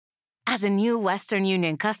As a new Western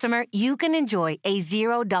Union customer, you can enjoy a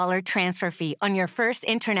 $0 transfer fee on your first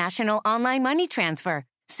international online money transfer.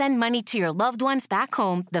 Send money to your loved ones back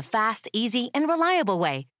home the fast, easy, and reliable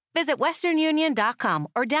way. Visit westernunion.com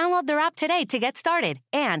or download their app today to get started.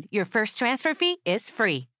 And your first transfer fee is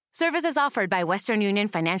free. Services offered by Western Union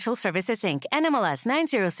Financial Services, Inc., NMLS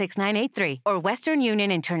 906983, or Western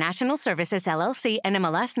Union International Services, LLC,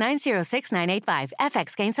 NMLS 906985.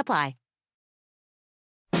 FX gains apply.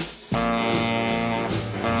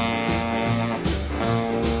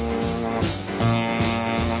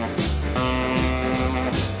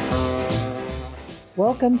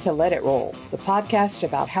 Welcome to Let It Roll, the podcast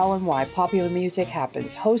about how and why popular music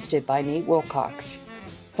happens, hosted by Nate Wilcox.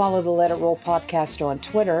 Follow the Let It Roll podcast on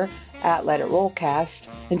Twitter at Let It Rollcast,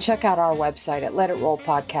 and check out our website at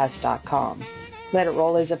letitrollpodcast.com. Let It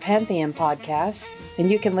Roll is a Pantheon podcast, and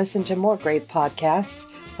you can listen to more great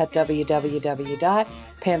podcasts at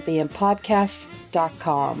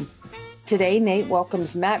www.pantheonpodcasts.com. Today, Nate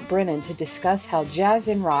welcomes Matt Brennan to discuss how jazz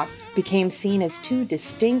and rock became seen as two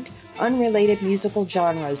distinct, unrelated musical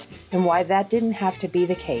genres and why that didn't have to be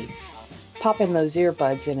the case. Pop in those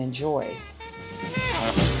earbuds and enjoy.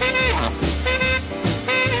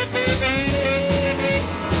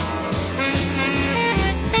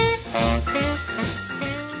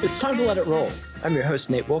 It's time to let it roll. I'm your host,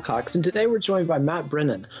 Nate Wilcox, and today we're joined by Matt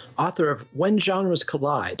Brennan, author of When Genres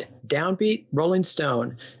Collide, Downbeat, Rolling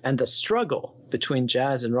Stone, and the Struggle Between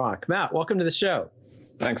Jazz and Rock. Matt, welcome to the show.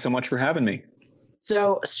 Thanks so much for having me.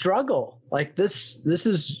 So, struggle, like this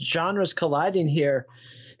is genres colliding here.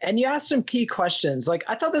 And you asked some key questions. Like,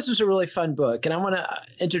 I thought this was a really fun book, and I want to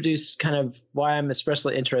introduce kind of why I'm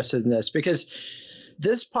especially interested in this, because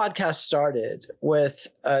this podcast started with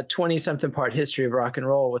a 20-something part history of rock and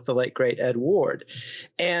roll with the late, great Ed Ward.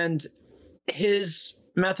 And his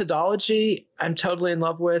methodology, I'm totally in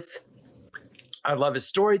love with. I love his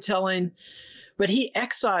storytelling. But he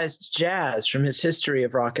excised jazz from his history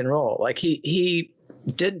of rock and roll. Like he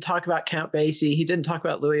didn't talk about Count Basie. He didn't talk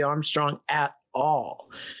about Louis Armstrong at all.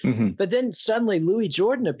 Mm-hmm. But then suddenly Louis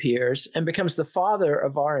Jordan appears and becomes the father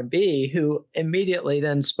of R&B, who immediately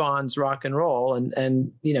then spawns rock and roll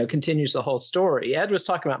and you know continues the whole story. Ed was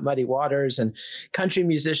talking about Muddy Waters and country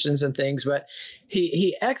musicians and things, but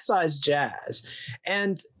he excised jazz.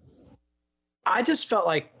 And I just felt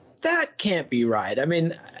like that can't be right. I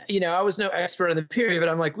mean, you know, I was no expert on the period, but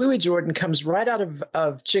I'm like, Louis Jordan comes right out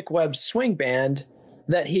of Chick Webb's swing band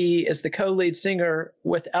that he is the co-lead singer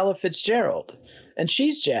with Ella Fitzgerald. And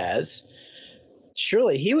she's jazz.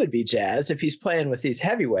 Surely he would be jazz if he's playing with these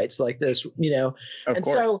heavyweights like this, you know. Of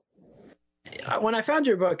course. So when I found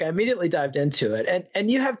your book, I immediately dived into it.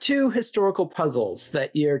 And you have two historical puzzles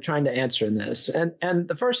that you're trying to answer in this. And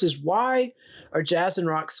the first is, why are jazz and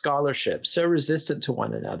rock scholarships so resistant to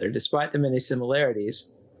one another, despite the many similarities?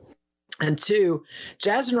 And two,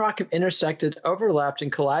 jazz and rock have intersected, overlapped,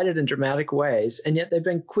 and collided in dramatic ways, and yet they've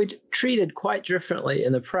been treated quite differently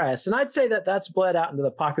in the press. And I'd say that that's bled out into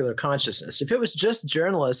the popular consciousness. If it was just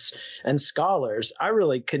journalists and scholars, I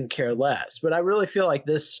really couldn't care less. But I really feel like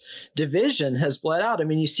this division has bled out. I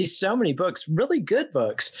mean, you see so many books, really good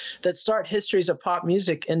books, that start histories of pop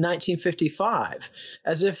music in 1955,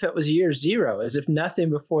 as if it was year zero, as if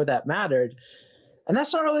nothing before that mattered. And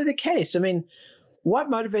that's not really the case. I mean,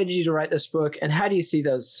 what motivated you to write this book, and how do you see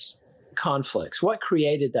those conflicts? What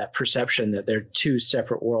created that perception that they're two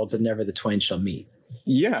separate worlds and never the twain shall meet?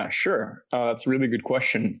 Yeah, sure. That's a really good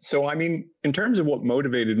question. So, I mean, in terms of what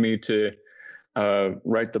motivated me to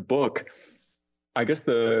write the book, I guess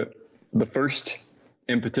the first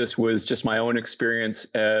impetus was just my own experience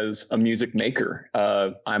as a music maker.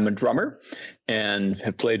 I'm a drummer and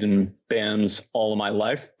have played in bands all of my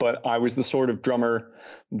life, but I was the sort of drummer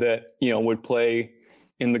that, you know, would play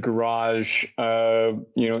in the garage, you know,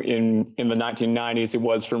 in the 1990s. It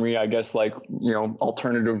was for me, I guess, like, you know,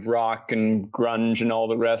 alternative rock and grunge and all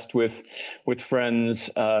the rest with friends,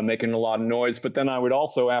 making a lot of noise. But then I would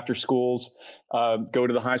also, after schools, go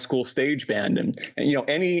to the high school stage band, and you know,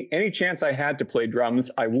 any chance I had to play drums,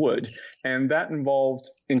 I would. And that involved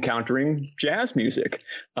encountering jazz music.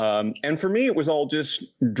 And for me, it was all just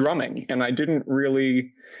drumming, and I didn't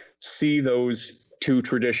really see those two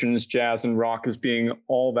traditions, jazz and rock, as being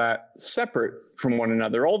all that separate from one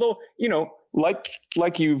another. Although, you know,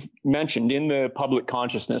 like you've mentioned, in the public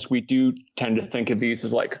consciousness, we do tend to think of these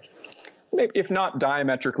as, like, if not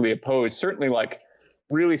diametrically opposed, certainly like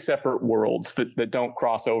really separate worlds that don't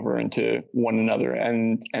cross over into one another.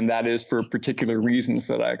 And that is for particular reasons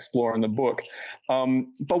that I explore in the book.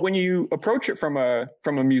 But when you approach it from a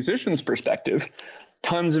musician's perspective,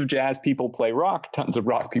 tons of jazz people play rock, tons of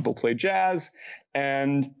rock people play jazz.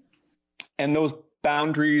 And and those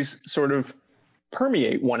boundaries sort of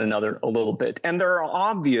permeate one another a little bit. And there are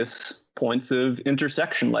obvious points of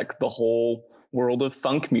intersection, like the whole world of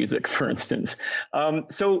funk music, for instance.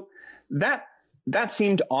 So that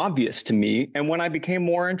seemed obvious to me. And when I became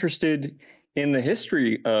more interested in the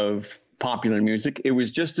history of popular music, it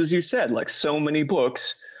was just as you said, like so many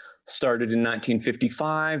books started in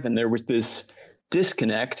 1955, and there was this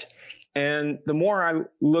disconnect. And the more I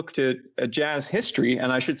looked at jazz history,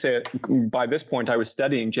 and I should say by this point I was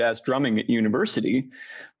studying jazz drumming at university,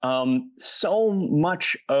 so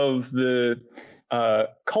much of the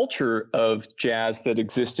culture of jazz that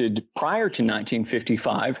existed prior to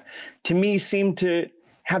 1955, to me, seemed to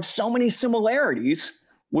have so many similarities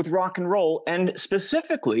with rock and roll, and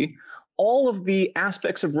specifically all of the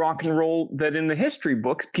aspects of rock and roll that in the history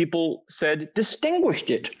books people said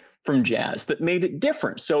distinguished it from jazz, that made it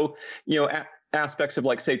different. So, aspects of,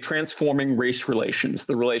 like, say, transforming race relations,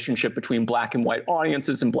 the relationship between black and white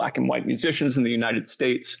audiences and black and white musicians in the United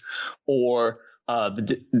States, or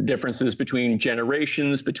the differences between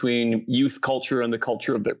generations, between youth culture and the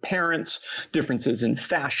culture of their parents, differences in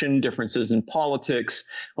fashion, differences in politics.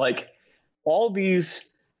 Like, all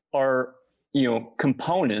these are,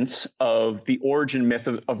 components of the origin myth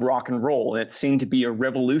of rock and roll. And it seemed to be a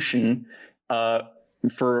revolution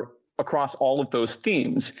for across all of those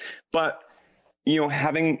themes. But,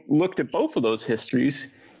 having looked at both of those histories,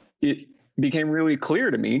 it became really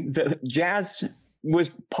clear to me that jazz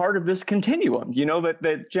was part of this continuum,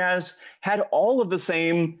 that jazz had all of the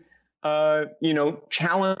same,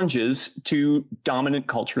 challenges to dominant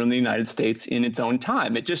culture in the United States in its own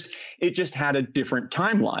time. It just had a different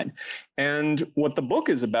timeline. And what the book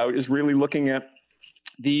is about is really looking at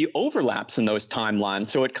the overlaps in those timelines.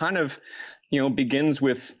 So it kind of, begins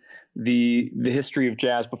with the history of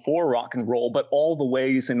jazz before rock and roll, but all the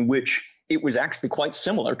ways in which it was actually quite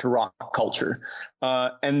similar to rock culture.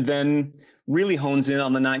 And then really hones in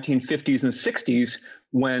on the 1950s and 60s,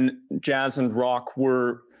 when jazz and rock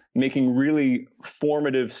were making really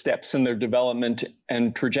formative steps in their development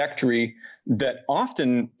and trajectory that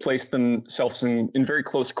often placed themselves in very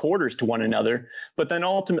close quarters to one another, but then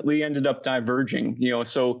ultimately ended up diverging.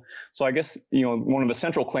 So I guess, one of the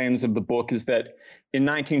central claims of the book is that in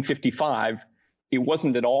 1955, it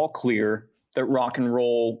wasn't at all clear that rock and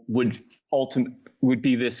roll would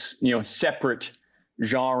be this, separate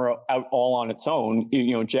genre out all on its own.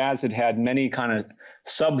 Jazz had many kind of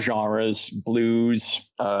subgenres: blues,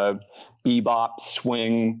 bebop,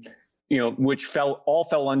 swing, which all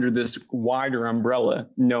fell under this wider umbrella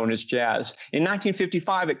known as jazz. In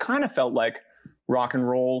 1955, it kind of felt like rock and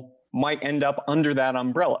roll might end up under that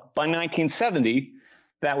umbrella. By 1970,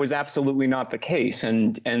 that was absolutely not the case,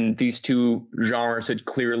 and these two genres had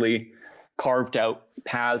clearly carved out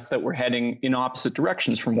paths that were heading in opposite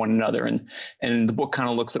directions from one another. And the book kind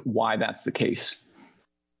of looks at why that's the case.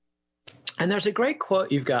 And there's a great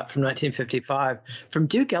quote you've got from 1955 from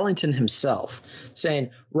Duke Ellington himself, saying,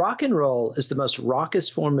 "Rock and roll is the most raucous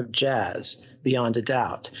form of jazz, beyond a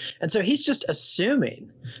doubt." And so he's just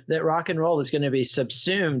assuming that rock and roll is going to be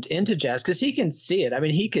subsumed into jazz, because he can see it. I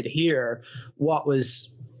mean, he could hear what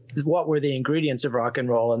were the ingredients of rock and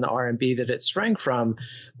roll and the R&B that it sprang from,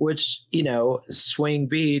 which, swing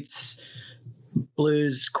beats,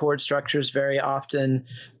 blues chord structures very often,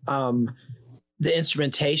 the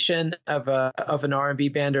instrumentation of an R&B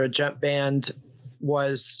band or a jump band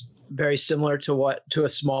was very similar to a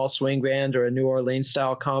small swing band or a New Orleans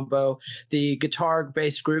style combo. The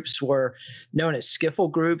guitar-based groups were known as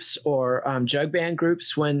skiffle groups or jug band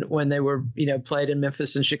groups when they were played in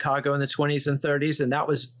Memphis and Chicago in the 20s and 30s, and that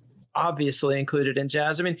was obviously included in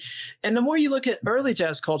jazz. I mean, and the more you look at early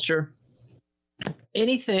jazz culture,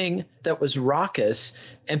 anything that was raucous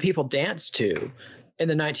and people danced to in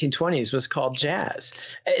the 1920s was called jazz.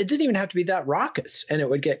 It didn't even have to be that raucous, and it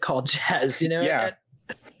would get called jazz, Yeah.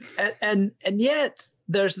 And yet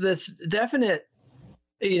there's this definite,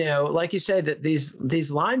 like you say, that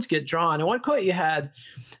these lines get drawn. And one quote you had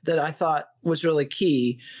that I thought was really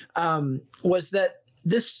key was that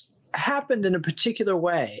this happened in a particular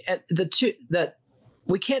way, and that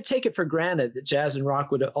we can't take it for granted that jazz and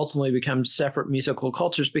rock would ultimately become separate musical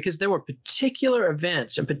cultures, because there were particular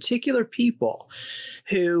events and particular people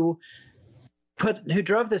who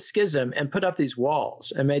drove the schism and put up these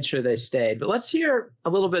walls and made sure they stayed. But let's hear a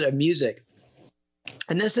little bit of music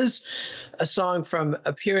And this is a song from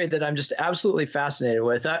a period that I'm just absolutely fascinated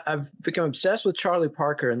with. I've become obsessed with Charlie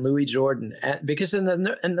Parker and Louis Jordan because in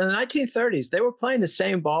the 1930s, they were playing the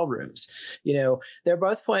same ballrooms. You know, they're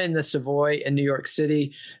both playing the Savoy in New York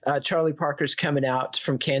City. Charlie Parker's coming out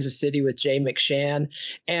from Kansas City with Jay McShann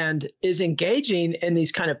and is engaging in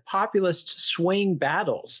these kind of populist swing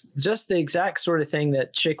battles, just the exact sort of thing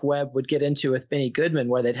that Chick Webb would get into with Benny Goodman,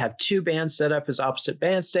 where they'd have two bands set up as opposite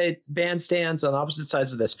bandstands on opposite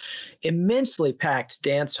sides of this immensely packed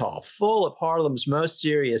dance hall full of Harlem's most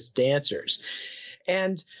serious dancers.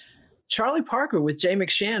 And Charlie Parker with Jay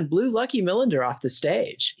McShann blew Lucky Millinder off the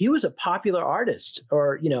stage. He was a popular artist,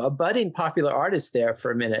 or, you know, a budding popular artist there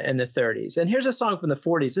for a minute in the 30s. And here's a song from the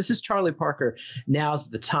 40s. This is Charlie Parker, Now's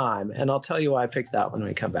the Time. And I'll tell you why I picked that when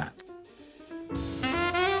we come back.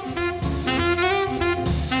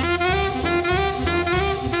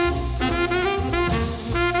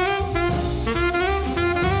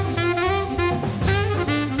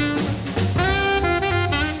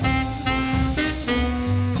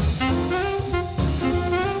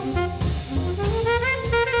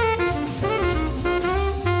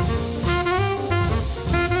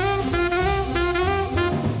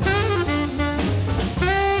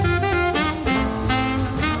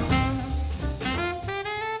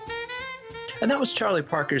 And that was Charlie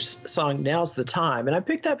Parker's song, Now's the Time. And I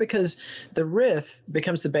picked that because the riff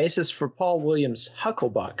becomes the basis for Paul Williams'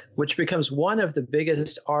 Hucklebuck, which becomes one of the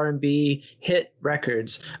biggest R&B hit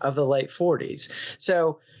records of the late 40s.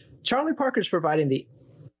 So Charlie Parker's providing the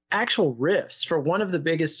actual riffs for one of the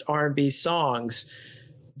biggest R&B songs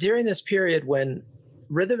during this period when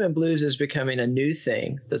rhythm and blues is becoming a new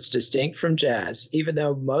thing that's distinct from jazz, even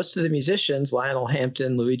though most of the musicians, Lionel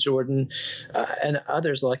Hampton, Louis Jordan, and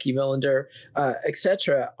others, Lucky Millinder,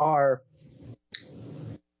 etc., are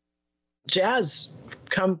jazz,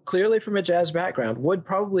 come clearly from a jazz background, would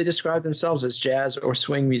probably describe themselves as jazz or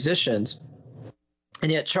swing musicians.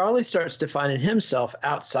 And yet Charlie starts defining himself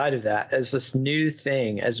outside of that as this new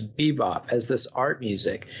thing, as bebop, as this art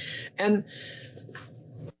music. And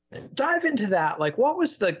dive into that. Like, what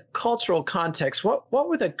was the cultural context? What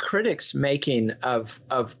were the critics making of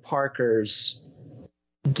Parker's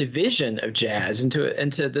division of jazz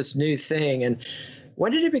into this new thing? And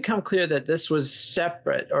when did it become clear that this was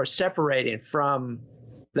separate or separating from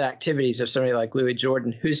the activities of somebody like Louis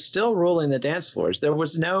Jordan, who's still ruling the dance floors? There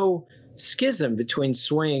was no schism between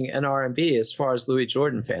swing and R&B as far as Louis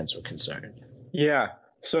Jordan fans were concerned. Yeah.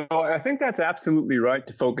 So I think that's absolutely right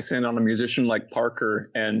to focus in on a musician like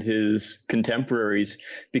Parker and his contemporaries,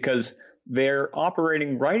 because they're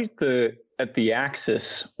operating right at the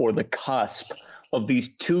axis or the cusp of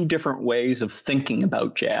these two different ways of thinking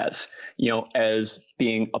about jazz, you know, as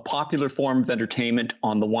being a popular form of entertainment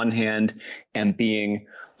on the one hand and being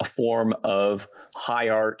a form of high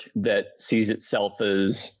art that sees itself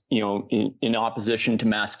as, you know, in opposition to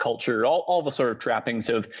mass culture, all the sort of trappings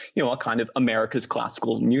of, you know, a kind of America's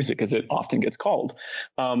classical music, as it often gets called.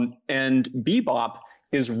 And bebop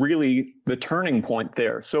is really the turning point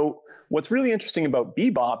there. So what's really interesting about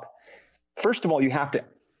bebop, first of all, you have to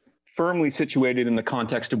firmly situate it in the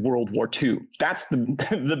context of World War II. That's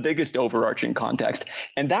the biggest overarching context.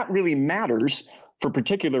 And that really matters for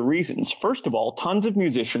particular reasons. First of all, tons of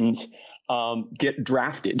musicians get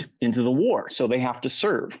drafted into the war, so they have to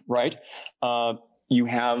serve, right? You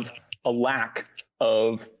have a lack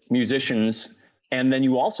of musicians, and then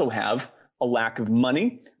you also have a lack of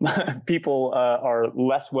money. People are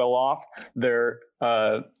less well off. They're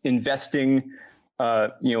investing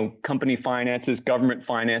company finances, government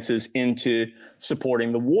finances into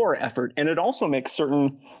supporting the war effort. And it also makes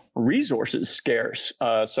certain resources scarce.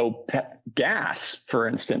 So gas, for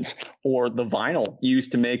instance, or the vinyl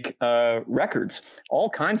used to make records, all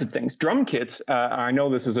kinds of things. Drum kits. I know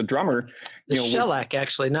this as a drummer. Shellac,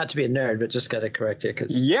 actually, not to be a nerd, but just got to correct it.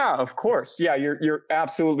 Yeah, of course. Yeah, you're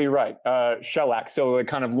absolutely right. Shellac. So a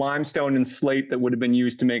kind of limestone and slate that would have been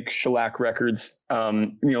used to make shellac records.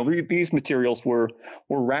 These materials were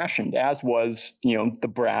rationed, as was, the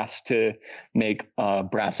brass to make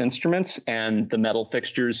brass instruments and the metal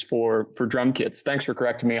fixtures for drum kits. Thanks for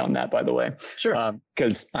correcting me on that, by the way. Sure.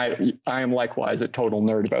 Because I am likewise a total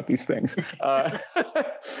nerd about these things.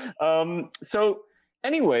 So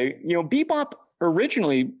anyway, bebop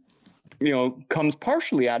originally, comes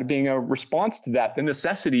partially out of being a response to that, the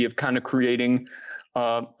necessity of kind of creating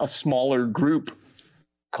a smaller group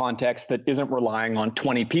context that isn't relying on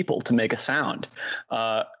 20 people to make a sound.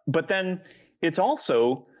 But then it's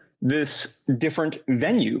also this different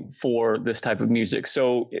venue for this type of music.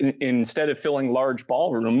 So instead of filling large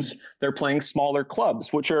ballrooms, they're playing smaller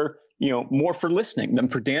clubs, which are, more for listening than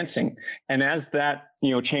for dancing. And as that,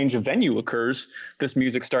 change of venue occurs, this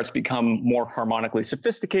music starts to become more harmonically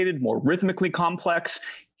sophisticated, more rhythmically complex.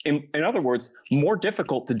 In other words, more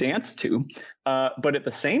difficult to dance to, but at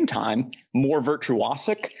the same time, more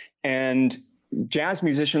virtuosic. And jazz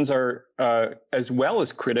musicians are, as well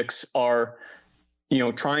as critics, are,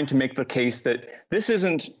 trying to make the case that this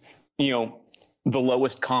isn't, the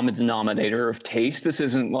lowest common denominator of taste. This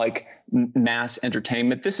isn't like mass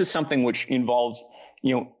entertainment. This is something which involves,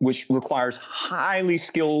 which requires highly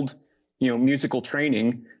skilled, musical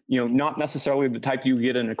training, not necessarily the type you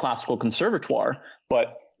get in a classical conservatoire,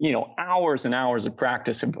 but hours and hours of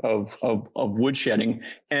practice of woodshedding.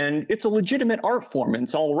 And it's a legitimate art form, and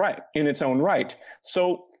it's all right in its own right.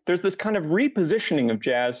 So there's this kind of repositioning of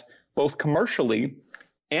jazz, both commercially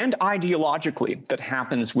and ideologically, that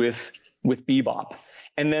happens with bebop.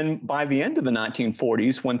 And then by the end of the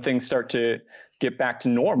 1940s, when things start to get back to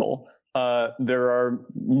normal, there are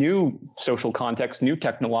new social contexts, new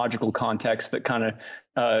technological contexts that kind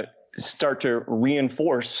of start to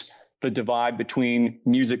reinforce the divide between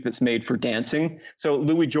music that's made for dancing. So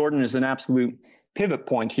Louis Jordan is an absolute pivot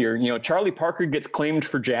point here. Charlie Parker gets claimed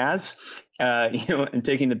for jazz, and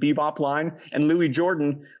taking the bebop line, and Louis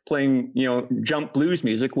Jordan playing, jump blues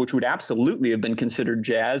music, which would absolutely have been considered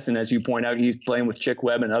jazz. And as you point out, he's playing with Chick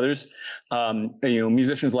Webb and others.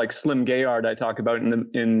 Musicians like Slim Gaillard, I talk about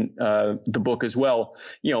in the book as well.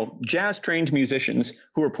 Jazz trained musicians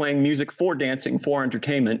who are playing music for dancing, for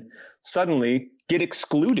entertainment, suddenly get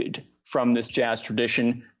excluded from this jazz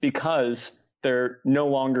tradition because they're no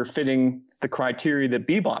longer fitting the criteria that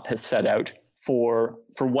bebop has set out for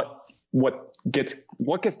what gets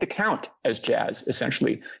to count as jazz,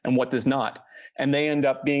 essentially, and what does not. And they end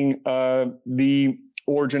up being the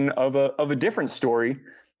origin of a different story,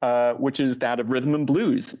 which is that of rhythm and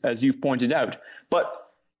blues, as you've pointed out. But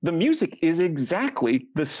the music is exactly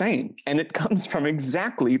the same, and it comes from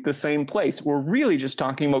exactly the same place. We're really just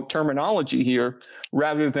talking about terminology here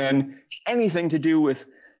rather than anything to do with,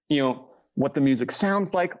 what the music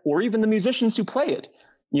sounds like or even the musicians who play it.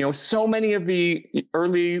 So many of the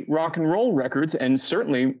early rock and roll records, and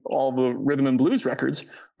certainly all the rhythm and blues records,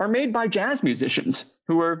 are made by jazz musicians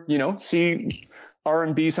who are, see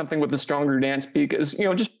R&B something with a stronger dance beat as,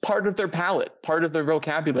 just part of their palette, part of their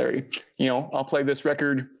vocabulary. I'll play this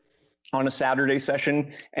record on a Saturday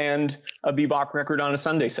session and a bebop record on a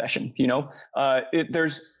Sunday session.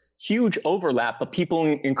 There's huge overlap, but people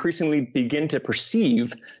increasingly begin to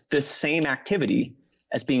perceive this same activity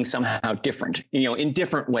as being somehow different, in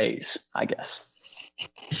different ways, I guess.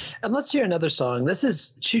 And let's hear another song. This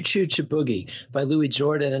is Choo Choo Chiboogie by Louis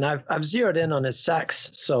Jordan. And I've zeroed in on his sax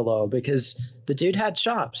solo because the dude had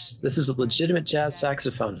chops. This is a legitimate jazz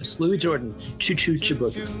saxophonist. Louis Jordan, Choo Choo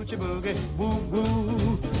Chiboogie. Choo Chiboogie, woo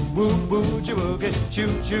woo, woo woo chiboogie, choo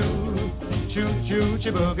choo, choo choo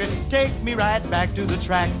chiboogie. Take me right back to the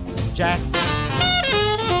track, Jack.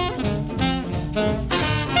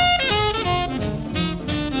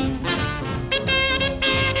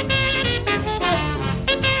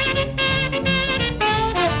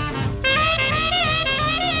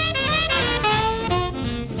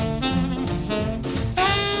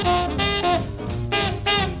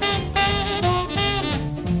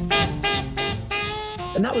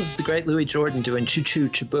 And that was the great Louis Jordan doing Choo Choo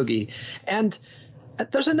Chiboogie. And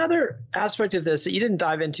there's another aspect of this that you didn't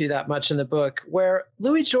dive into that much in the book, where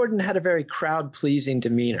Louis Jordan had a very crowd-pleasing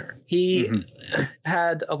demeanor. He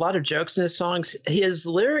had a lot of jokes in his songs. His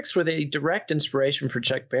lyrics were the direct inspiration for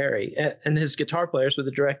Chuck Berry, and his guitar players were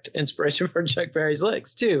the direct inspiration for Chuck Berry's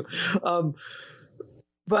lyrics too.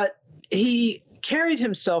 But he carried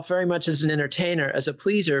himself very much as an entertainer, as a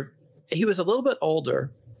pleaser. He was a little bit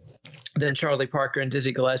older than Charlie Parker and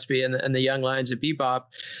Dizzy Gillespie and the young lions of bebop.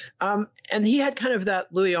 And he had kind of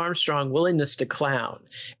that Louis Armstrong willingness to clown.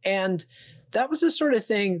 And that was the sort of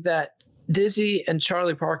thing that Dizzy and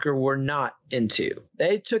Charlie Parker were not into.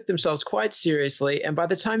 They took themselves quite seriously. And by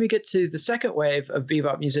the time you get to the second wave of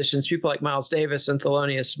bebop musicians, people like Miles Davis and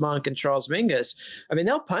Thelonious Monk and Charles Mingus, I mean,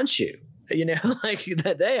 they'll punch you. Like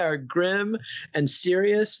they are grim and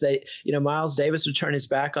serious. Miles Davis would turn his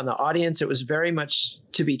back on the audience. It was very much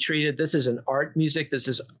to be treated. This is an art music. This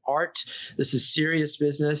is art. This is serious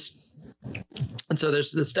business. And so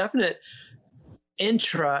there's this definite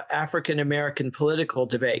intra-African-American political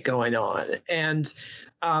debate going on. And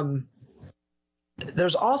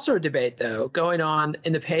there's also a debate, though, going on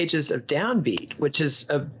in the pages of Downbeat, which is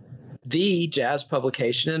the jazz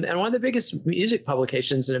publication and one of the biggest music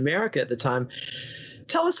publications in America at the time.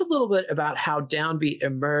 Tell us a little bit about how Downbeat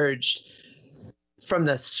emerged from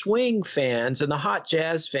the swing fans and the hot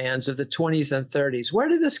jazz fans of the 20s and 30s, where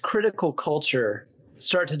did this critical culture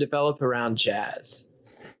start to develop around jazz?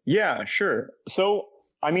 Yeah, sure. So,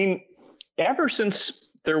 I mean, ever since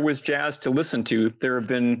there was jazz to listen to, there have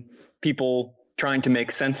been people trying to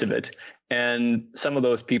make sense of it. And some of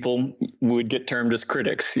those people would get termed as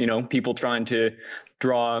critics, people trying to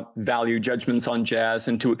draw value judgments on jazz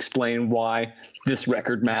and to explain why this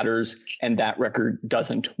record matters and that record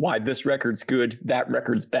doesn't, why this record's good, that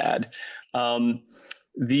record's bad. So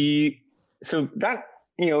that,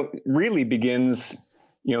 really begins,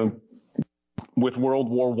 with World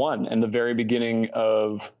War I and the very beginning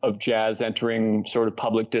of jazz entering sort of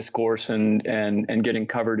public discourse and getting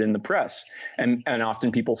covered in the press, and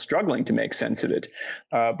often people struggling to make sense of it.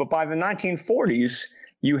 But by the 1940s,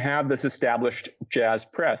 you have this established jazz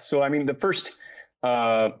press. So, I mean, the first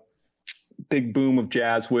big boom of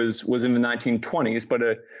jazz was in the 1920s, but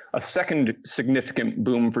a second significant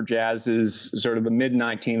boom for jazz is sort of the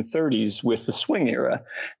mid-1930s with the swing era.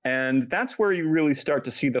 And that's where you really start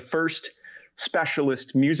to see the first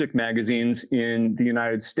specialist music magazines in the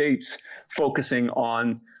United States focusing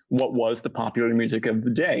on what was the popular music of the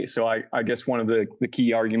day. So I guess one of the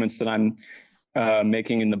key arguments that I'm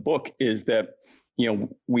making in the book is that,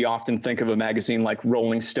 we often think of a magazine like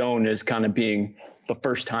Rolling Stone as kind of being the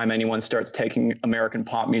first time anyone starts taking American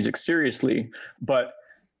pop music seriously. But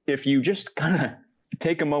if you just kind of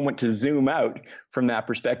take a moment to zoom out from that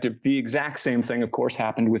perspective, the exact same thing, of course,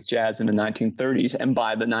 happened with jazz in the 1930s. And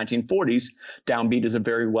by the 1940s, Downbeat is a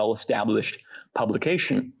very well-established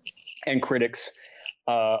publication. And critics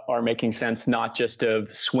are making sense not just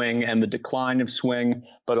of swing and the decline of swing,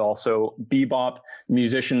 but also bebop.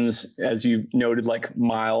 Musicians, as you noted, like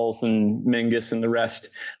Miles and Mingus and the rest,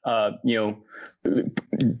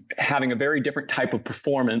 having a very different type of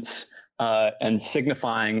performance and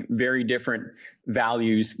signifying very different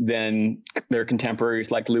values than their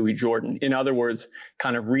contemporaries like Louis Jordan. In other words,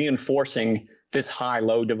 kind of reinforcing this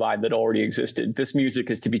high-low divide that already existed. This music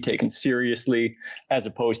is to be taken seriously as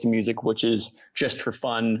opposed to music which is just for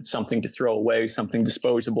fun, something to throw away, something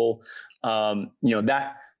disposable.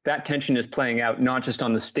 That tension is playing out not just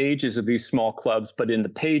on the stages of these small clubs, but in the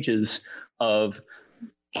pages of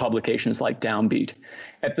publications like Downbeat.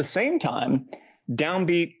 At the same time,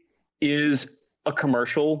 Downbeat is a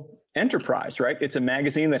commercial enterprise, right? It's a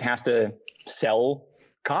magazine that has to sell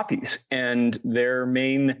copies, and their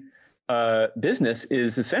main business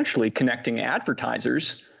is essentially connecting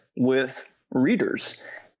advertisers with readers.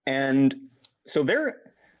 And so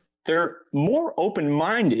they're more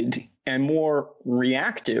open-minded and more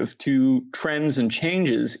reactive to trends and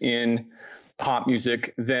changes in pop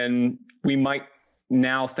music than we might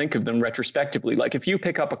now think of them retrospectively. Like if you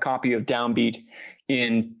pick up a copy of Downbeat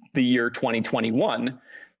in the year 2021,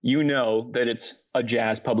 you know that it's a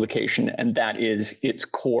jazz publication and that is its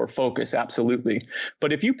core focus, absolutely.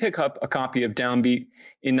 But if you pick up a copy of Downbeat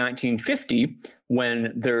in 1950,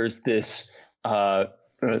 when there's this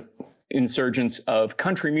insurgence of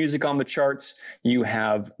country music on the charts, you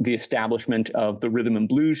have the establishment of the rhythm and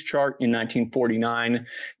blues chart in 1949,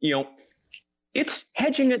 it's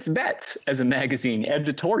hedging its bets as a magazine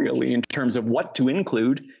editorially in terms of what to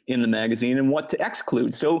include in the magazine and what to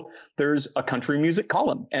exclude. So there's a country music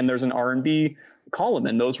column and there's an R&B column,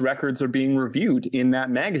 and those records are being reviewed in that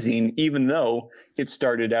magazine, even though it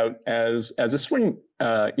started out as a swing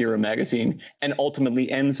era magazine and ultimately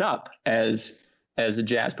ends up as a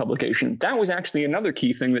jazz publication. That was actually another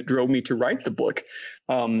key thing that drove me to write the book,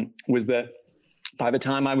 was that by the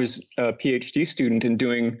time I was a PhD student and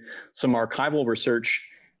doing some archival research,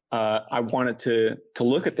 I wanted to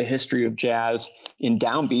look at the history of jazz in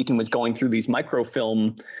Downbeat and was going through these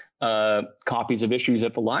microfilm copies of issues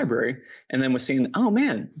at the library, and then was seeing, oh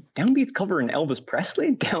man, Downbeat's covering Elvis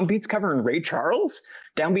Presley, Downbeat's covering Ray Charles,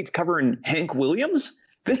 Downbeat's covering Hank Williams.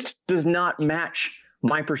 This does not match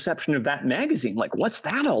my perception of that magazine. Like, what's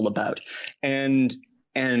that all about? And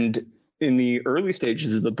in the early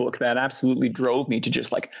stages of the book, that absolutely drove me to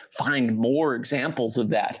just like find more examples of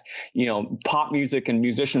that, pop music and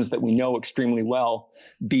musicians that we know extremely well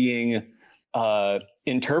being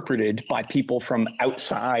interpreted by people from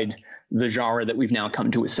outside the genre that we've now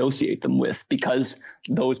come to associate them with, because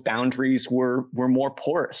those boundaries were more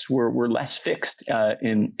porous, were less fixed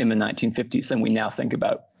in the 1950s than we now think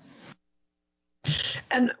about.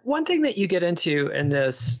 And one thing that you get into in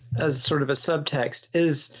this as sort of a subtext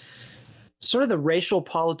is sort of the racial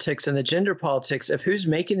politics and the gender politics of who's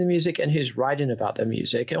making the music and who's writing about the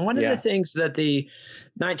music. And one of the things that the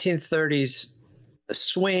 1930s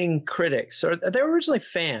swing critics, or they were originally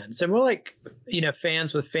fans, and we're like,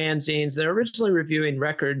 fans with fanzines. They're originally reviewing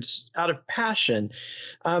records out of passion,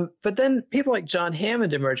 but then people like John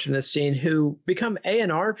Hammond emerge from the scene, who become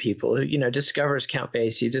A&R people, who discovers Count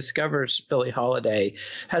Basie, discovers Billie Holiday,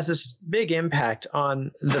 has this big impact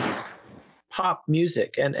on the pop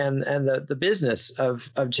music and the business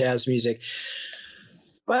of jazz music.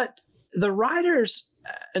 But the writers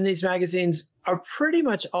in these magazines are pretty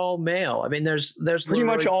much all male. I mean, there's pretty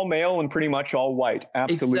much all male and pretty much all white.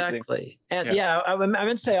 Absolutely. Exactly. And I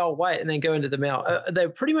meant to say all white and then go into the male. They're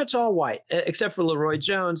pretty much all white, except for Leroy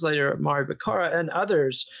Jones, later Mari Baccara, and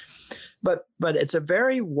others. But it's a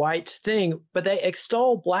very white thing, but they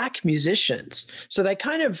extol black musicians. So they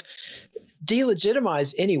kind of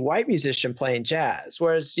delegitimize any white musician playing jazz.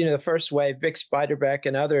 Whereas, the first wave, Bix Beiderbecke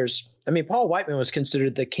and others, I mean, Paul Whiteman was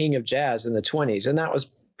considered the king of jazz in the 1920s, and that was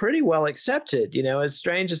pretty well accepted, as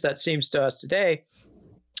strange as that seems to us today.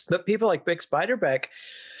 But people like Bix Beiderbecke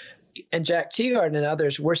and Jack Teagarden and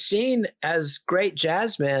others were seen as great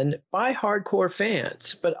jazzmen by hardcore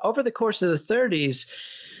fans. But over the course of the 1930s,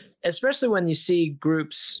 especially when you see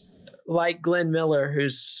groups like Glenn Miller,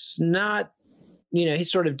 who's not,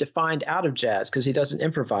 he's sort of defined out of jazz because he doesn't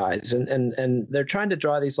improvise, and they're trying to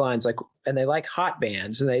draw these lines, and they like hot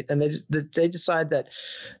bands, and they decide that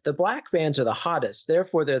the black bands are the hottest,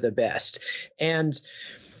 therefore they're the best. And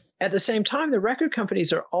at the same time, the record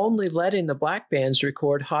companies are only letting the black bands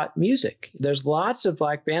record hot music. There's lots of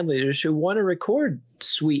black band leaders who want to record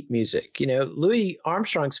sweet music. Louis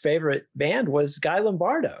Armstrong's favorite band was Guy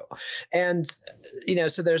Lombardo. And,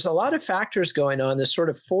 so there's a lot of factors going on, this sort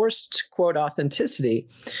of forced, quote, authenticity.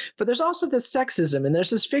 But there's also this sexism. And there's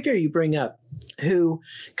this figure you bring up who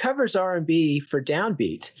covers R&B for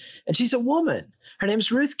Downbeat. And she's a woman. Her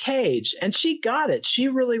name's Ruth Cage, and she got it. She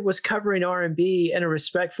really was covering R&B in a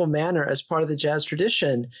respectful manner as part of the jazz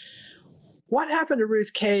tradition. What happened to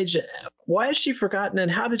Ruth Cage? Why is she forgotten,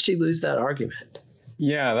 and how did she lose that argument?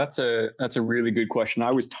 Yeah, that's a really good question.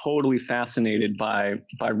 I was totally fascinated by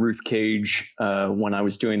Ruth Cage when I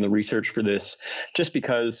was doing the research for this, just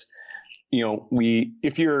because,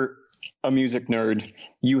 if you're a music nerd,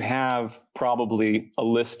 you have probably a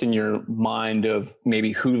list in your mind of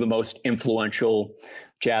maybe who the most influential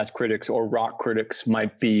jazz critics or rock critics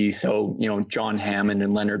might be. So, John Hammond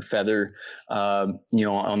and Leonard Feather, on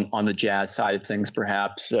the jazz side of things,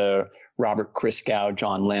 perhaps Robert Christgau,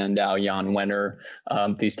 John Landau, Jan Wenner,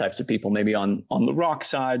 these types of people, maybe on the rock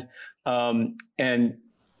side. And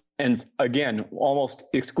again, almost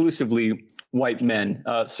exclusively white men.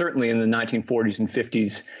 Certainly in the 1940s and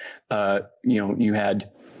 50s, you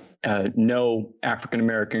had no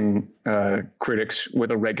African-American critics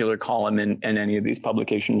with a regular column in any of these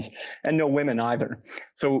publications, and no women either.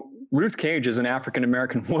 So Ruth Cage is an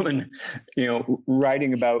African-American woman,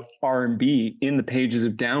 writing about R&B in the pages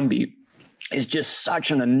of Downbeat is just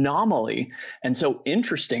such an anomaly and so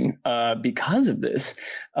interesting because of this.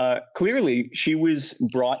 Clearly, she was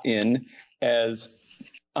brought in as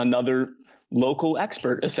another local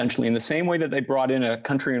expert, essentially, in the same way that they brought in a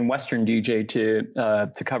country and Western DJ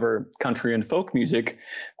to cover country and folk music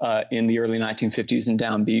in the early 1950s in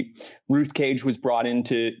Downbeat. Ruth Cage was brought in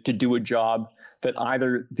to do a job that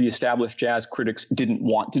either the established jazz critics didn't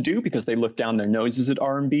want to do because they looked down their noses at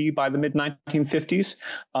R&B by the mid-1950s,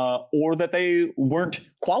 or that they weren't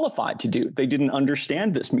qualified to do. They didn't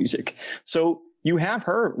understand this music. So you have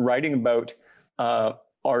her writing about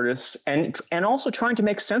artists and also trying to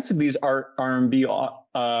make sense of these R&B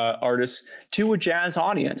artists to a jazz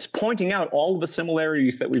audience, pointing out all of the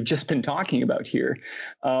similarities that we've just been talking about here.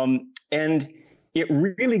 And it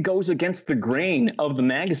really goes against the grain of the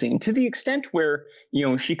magazine to the extent where,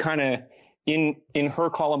 she kind of in her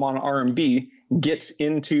column on R&B gets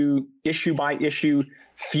into issue by issue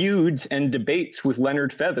feuds and debates with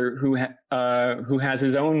Leonard Feather, who has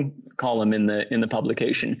his own column in the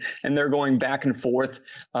publication, and they're going back and forth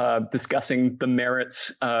discussing the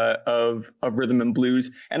merits of rhythm and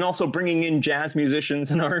blues, and also bringing in jazz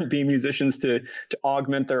musicians and R&B musicians to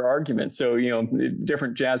augment their arguments. So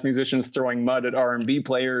different jazz musicians throwing mud at R&B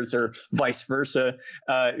players or vice versa.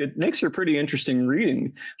 It makes for pretty interesting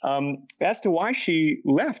reading. As to why she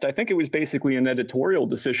left, I think it was basically an editorial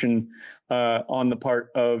decision on the part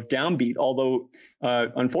of Downbeat, although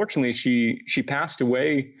unfortunately she passed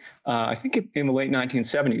away I think in the late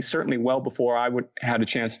 1970s, certainly well before I had a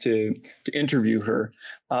chance to interview her.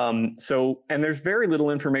 And there's very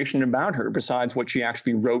little information about her besides what she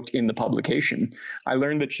actually wrote in the publication. I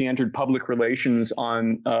learned that she entered public relations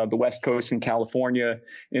on the West Coast in California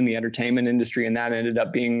in the entertainment industry, and that ended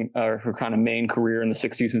up being her kind of main career in the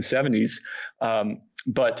 60s and 70s.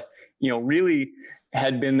 But really,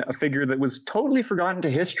 had been a figure that was totally forgotten to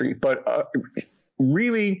history, but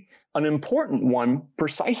really an important one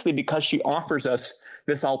precisely because she offers us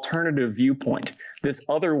this alternative viewpoint, this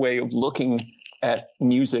other way of looking at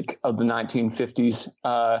music of the 1950s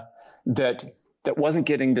that wasn't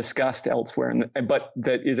getting discussed elsewhere, but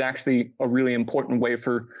that is actually a really important way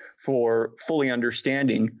for fully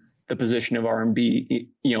understanding the position of R&B,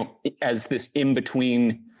 as this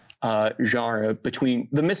in-between genre, between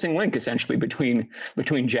the missing link, essentially, between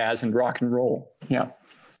jazz and rock and roll. Yeah.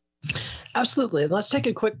 Absolutely. And let's take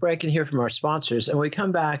a quick break and hear from our sponsors. And when we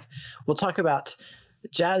come back, we'll talk about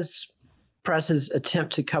jazz press's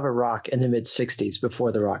attempt to cover rock in the mid-'60s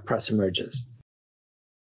before the rock press emerges.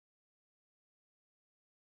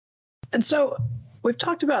 And so we've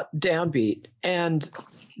talked about Downbeat, and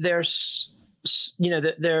they're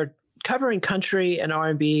covering country and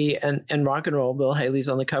R&B and rock and roll. Bill Haley's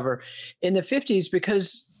on the cover in the 50s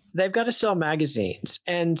because they've got to sell magazines,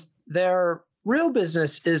 and their real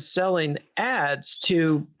business is selling ads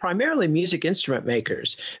to primarily music instrument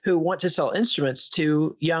makers who want to sell instruments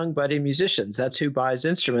to young budding musicians. That's who buys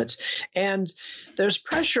instruments. And there's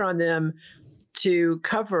pressure on them to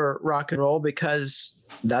cover rock and roll because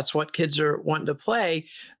that's what kids are wanting to play.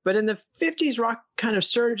 But in the 50s, rock kind of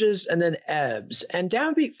surges and then ebbs. And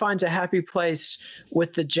Downbeat finds a happy place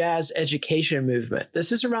with the jazz education movement.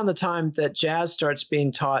 This is around the time that jazz starts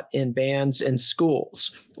being taught in bands and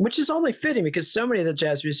schools, which is only fitting because so many of the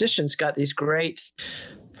jazz musicians got these great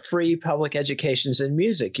free public educations in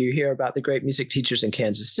music. You hear about the great music teachers in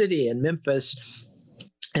Kansas City and Memphis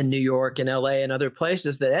and New York and LA and other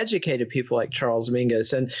places that educated people like Charles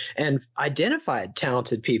Mingus and identified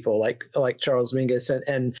talented people like Charles Mingus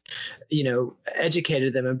and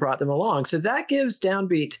educated them and brought them along. So that gives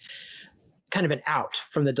Downbeat kind of an out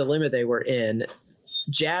from the dilemma they were in.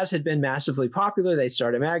 Jazz had been massively popular. They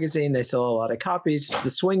start a magazine. They sell a lot of copies. The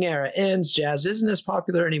swing era ends. Jazz isn't as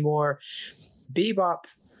popular anymore. Bebop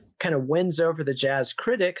kind of wins over the jazz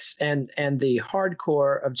critics and the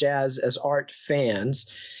hardcore of jazz as art fans,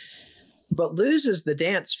 but loses the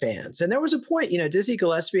dance fans. And there was a point, Dizzy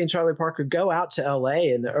Gillespie and Charlie Parker go out to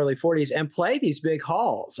LA in the early 40s and play these big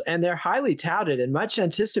halls, and they're highly touted and much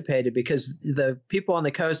anticipated because the people on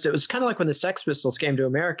the coast, it was kind of like when the Sex Pistols came to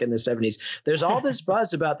America in the 70s. There's all this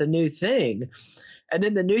buzz about the new thing, and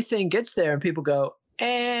then the new thing gets there and people go,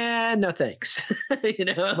 and no thanks.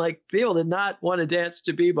 Like people did not want to dance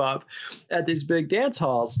to bebop at these big dance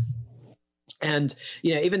halls. And,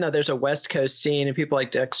 even though there's a West Coast scene and people like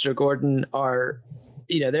Dexter Gordon are,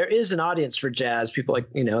 there is an audience for jazz, people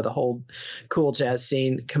like, the whole cool jazz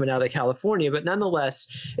scene coming out of California. But nonetheless,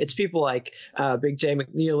 it's people like Big J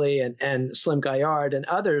McNeely and Slim Gaillard and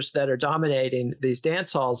others that are dominating these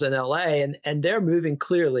dance halls in LA. And they're moving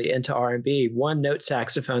clearly into R&B, one-note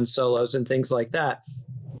saxophone solos and things like that.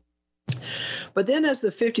 But then as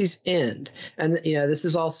the 50s end, and this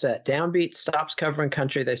is all set, Downbeat stops covering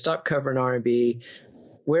country, they stop covering R&B.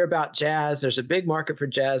 We're about jazz. There's a big market for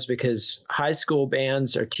jazz because high school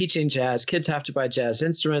bands are teaching jazz. Kids have to buy jazz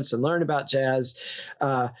instruments and learn about jazz.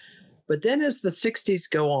 But then as the 60s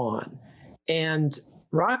go on and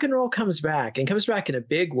rock and roll comes back in a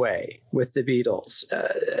big way with the Beatles,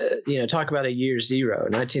 talk about a year zero,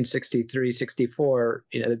 1963, 64,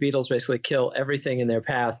 the Beatles basically kill everything in their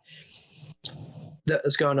path that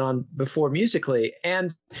was going on before musically.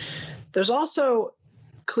 And there's also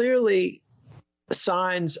clearly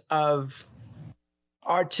signs of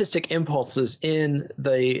artistic impulses in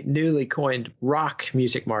the newly coined rock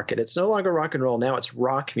music market. It's no longer rock and roll. Now it's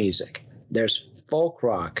rock music. There's folk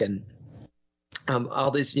rock and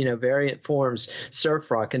all these, variant forms,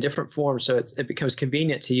 surf rock and different forms. So it becomes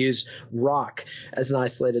convenient to use rock as an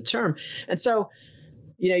isolated term. And so,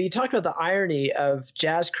 you talked about the irony of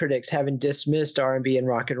jazz critics having dismissed R&B and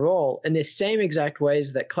rock and roll in the same exact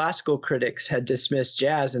ways that classical critics had dismissed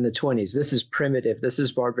jazz in the 20s. This is primitive. This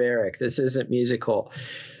is barbaric. This isn't musical.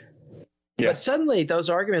 Yeah. But suddenly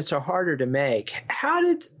those arguments are harder to make. How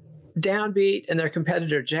did Downbeat and their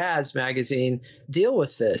competitor Jazz Magazine deal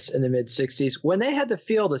with this in the mid-'60s when they had the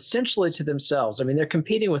field essentially to themselves? I mean, they're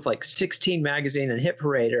competing with like 16 Magazine and Hit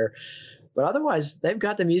Parader, but otherwise they've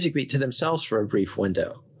got the music beat to themselves for a brief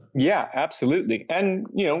window. Yeah, absolutely. And,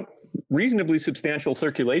 reasonably substantial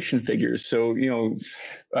circulation figures. So,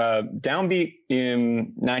 Downbeat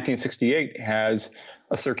in 1968 has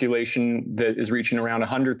a circulation that is reaching around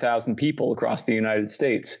 100,000 people across the United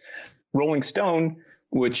States. Rolling Stone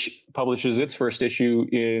which publishes its first issue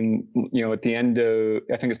in, at the end of,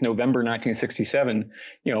 I think it's November 1967,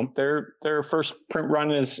 their first print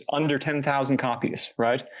run is under 10,000 copies,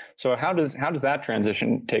 right? So how does that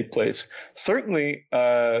transition take place? Certainly,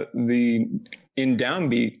 in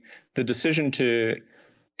Downbeat, the decision to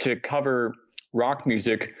cover rock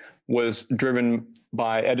music was driven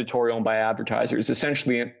by editorial and by advertisers.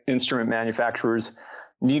 Essentially, instrument manufacturers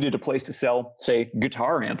needed a place to sell, say,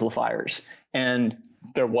 guitar amplifiers, and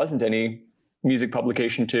there wasn't any music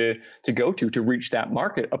publication to go to reach that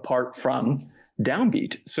market apart from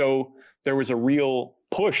Downbeat. So there was a real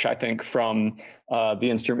push, I think, from the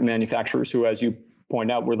instrument manufacturers, who, as you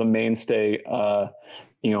point out, were the mainstay,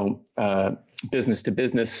 business to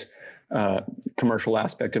business commercial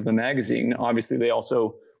aspect of the magazine. Obviously, they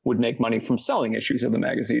also would make money from selling issues of the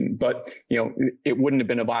magazine, but it wouldn't have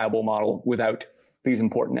been a viable model without these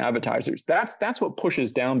important advertisers. That's what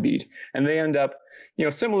pushes Downbeat, and they end up,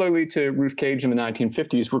 similarly to Ruth Cage in the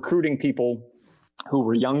 1950s, recruiting people who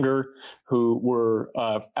were younger, who were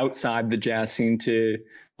outside the jazz scene to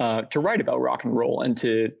write about rock and roll and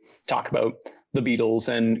to talk about the Beatles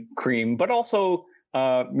and Cream, but also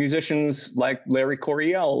musicians like Larry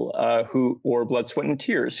Coryell, or Blood, Sweat and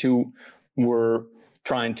Tears, who were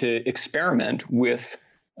trying to experiment with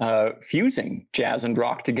fusing jazz and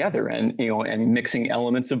rock together and mixing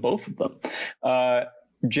elements of both of them.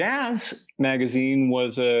 Jazz Magazine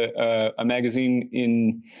was a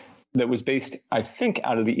magazine that was based, I think,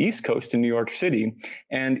 out of the East Coast in New York City,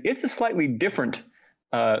 and it's a slightly different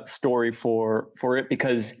story for it,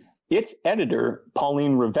 because its editor,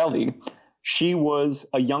 Pauline Ravelli, she was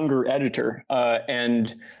a younger editor,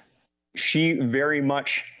 and she very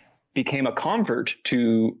much became a convert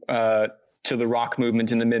to the rock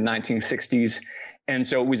movement in the mid-1960s. And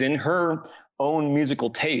so it was in her own musical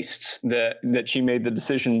tastes that she made the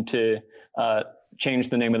decision to change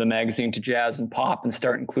the name of the magazine to Jazz and Pop and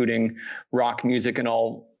start including rock music and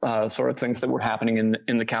all sort of things that were happening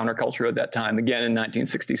in the counterculture at that time, again in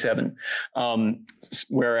 1967.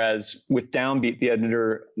 Whereas with Downbeat, the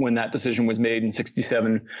editor, when that decision was made in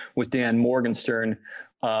 67, was Dan Morgenstern,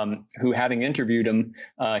 who, having interviewed him,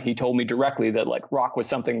 he told me directly that rock was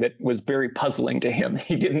something that was very puzzling to him.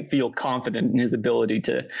 He didn't feel confident in his ability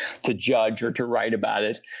to judge or to write about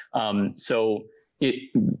it. So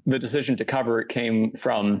the decision to cover it came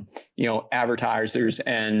from, advertisers,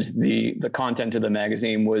 and the content of the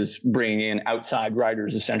magazine was bringing in outside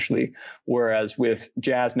writers, essentially. Whereas with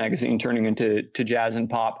Jazz Magazine turning into Jazz and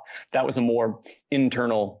Pop, that was a more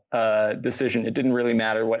internal decision. It didn't really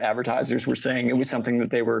matter what advertisers were saying. It was something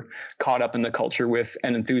that they were caught up in the culture with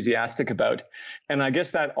and enthusiastic about. And I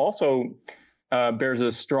guess that also bears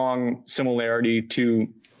a strong similarity to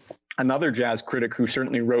another jazz critic who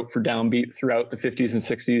certainly wrote for Downbeat throughout the 50s and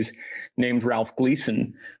 60s, named Ralph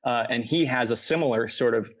Gleason. And he has a similar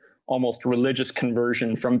sort of almost religious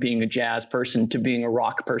conversion from being a jazz person to being a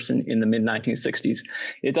rock person in the mid-1960s.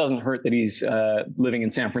 It doesn't hurt that he's living in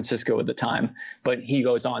San Francisco at the time, but he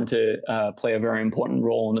goes on to play a very important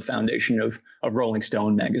role in the foundation of Rolling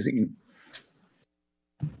Stone magazine.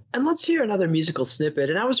 And let's hear another musical snippet.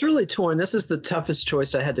 And I was really torn. This is the toughest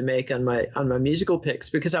choice I had to make on my musical picks,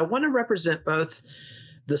 because I want to represent both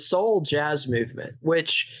the soul jazz movement,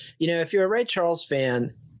 which, if you're a Ray Charles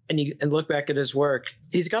fan and look back at his work,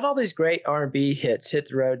 he's got all these great R&B hits, Hit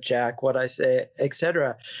the Road Jack, What I Say,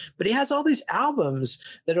 etc. But he has all these albums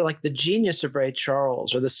that are like the genius of Ray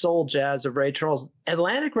Charles or the soul jazz of Ray Charles.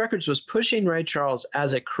 Atlantic Records was pushing Ray Charles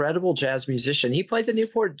as a credible jazz musician. He played the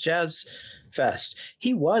Newport Jazz Fest.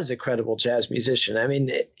 He was a credible jazz musician. I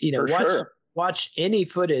mean, watch any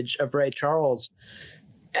footage of Ray Charles.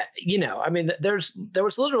 There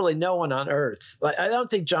was literally no one on earth. I don't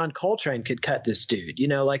think John Coltrane could cut this dude.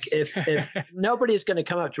 If nobody's going to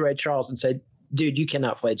come up to Ray Charles and say, dude, you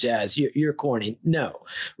cannot play jazz, you're corny. No,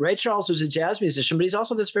 Ray Charles was a jazz musician, but he's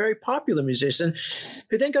also this very popular musician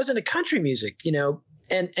who then goes into country music,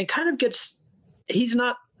 and kind of he's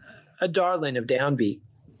not a darling of Downbeat.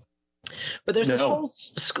 But there's this whole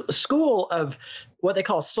school of what they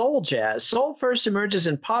call soul jazz. Soul first emerges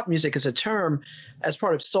in pop music as a term as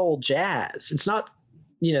part of soul jazz. It's not,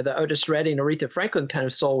 the Otis Redding, Aretha Franklin kind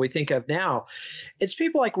of soul we think of now. It's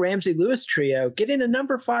people like Ramsey Lewis Trio getting a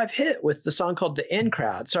number 5 hit with the song called The In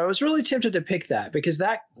Crowd. So I was really tempted to pick that because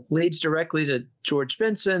that leads directly to George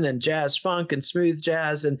Benson and jazz funk and smooth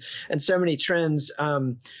jazz and so many trends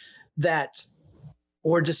that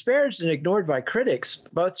were disparaged and ignored by critics,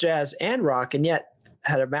 both jazz and rock, and yet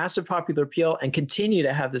had a massive popular appeal and continue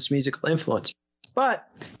to have this musical influence. But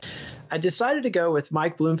I decided to go with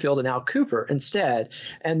Mike Bloomfield and Al Kooper instead.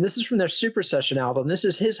 And this is from their Super Session album. This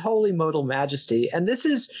is His Holy Modal Majesty. And this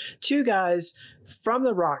is two guys from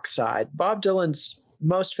the rock side, Bob Dylan's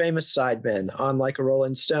most famous sidemen on Like a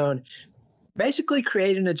Rolling Stone, basically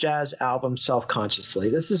creating a jazz album self-consciously.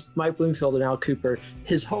 This is Mike Bloomfield and Al Kooper,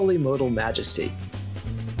 His Holy Modal Majesty.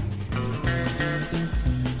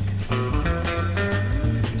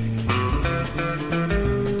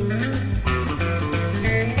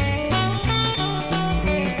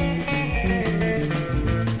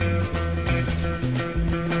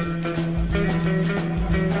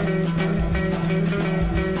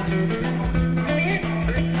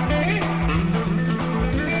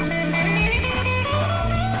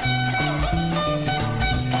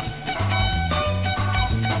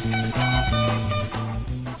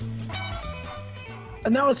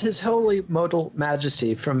 And that was His Holy Modal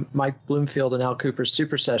Majesty from Mike Bloomfield and Al Kooper's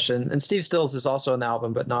Super Session. And Steve Stills is also on the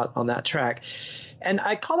album, but not on that track. And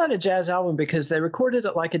I call that a jazz album because they recorded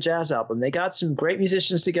it like a jazz album. They got some great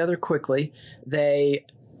musicians together quickly. They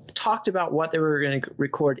talked about what they were going to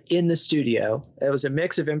record in the studio. It was a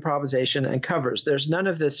mix of improvisation and covers. There's none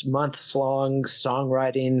of this months-long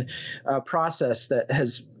songwriting process that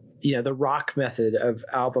has the rock method of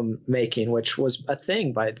album making, which was a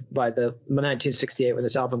thing by the 1968 when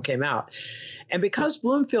this album came out. And because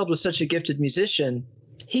Bloomfield was such a gifted musician,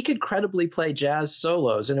 he could credibly play jazz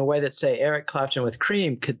solos in a way that, say, Eric Clapton with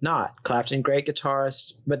Cream could not. Clapton, great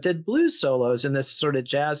guitarist, but did blues solos in this sort of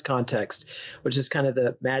jazz context, which is kind of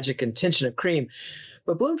the magic intention of Cream.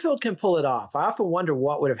 But Bloomfield can pull it off. I often wonder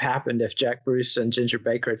what would have happened if Jack Bruce and Ginger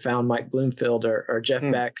Baker had found Mike Bloomfield or Jeff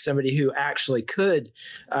Beck, somebody who actually could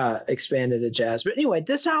expand into jazz. But anyway,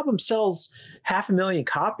 this album sells 500,000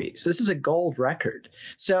 copies. This is a gold record.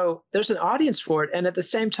 So there's an audience for it. And at the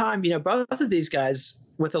same time, both of these guys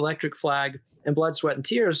with Electric Flag and Blood, Sweat, and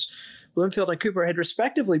Tears, Bloomfield and Kooper had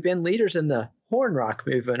respectively been leaders in the horn rock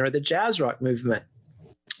movement or the jazz rock movement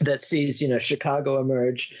that sees, Chicago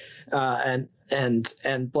emerge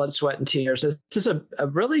and Blood, Sweat, and Tears. This is a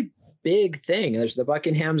really big thing. There's the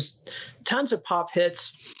Buckinghams, tons of pop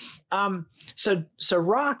hits. So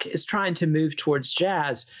rock is trying to move towards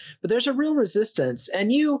jazz, but there's a real resistance.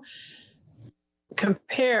 And you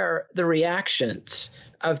compare the reactions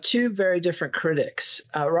of two very different critics.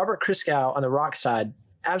 Robert Christgau on the rock side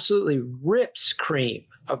absolutely rips Cream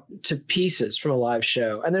to pieces from a live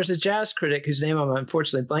show. And there's a jazz critic whose name I'm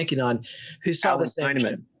unfortunately blanking on, who saw the same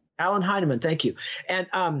show. Alan Heineman, thank you.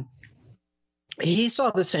 And he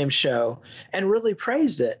saw the same show and really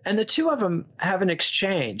praised it. And the two of them have an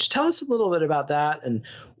exchange. Tell us a little bit about that and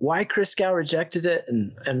why Christgau rejected it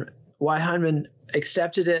and why Heineman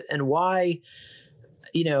accepted it and why,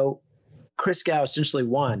 Christgau essentially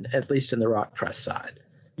won, at least in the rock press side.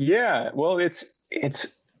 Yeah, well, it's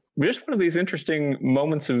just one of these interesting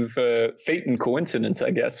moments of fate and coincidence, I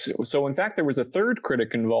guess. So, in fact, there was a third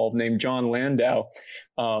critic involved named John Landau,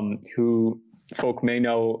 who folk may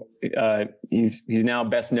know. He's now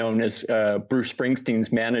best known as Bruce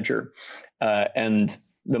Springsteen's manager, and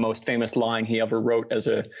the most famous line he ever wrote as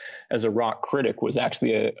a rock critic was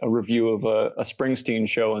actually a review of a Springsteen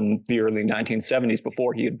show in the early 1970s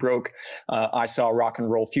before he had broke. I saw Rock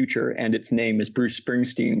and Roll Future, and its name is Bruce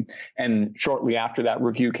Springsteen. And shortly after that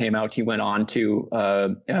review came out, he went on to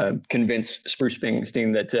convince Bruce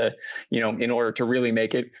Springsteen that in order to really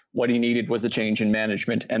make it, what he needed was a change in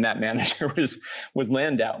management, and that manager was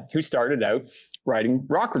Landau, who started out writing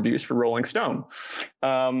rock reviews for Rolling Stone.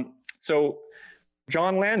 So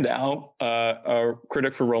John Landau, a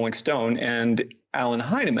critic for Rolling Stone, and Alan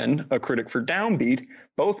Heineman, a critic for Downbeat,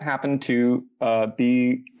 both happened to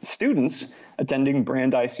be students attending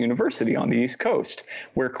Brandeis University on the East Coast,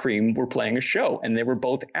 where Cream were playing a show. And they were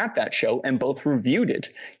both at that show and both reviewed it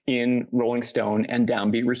in Rolling Stone and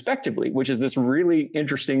Downbeat, respectively, which is this really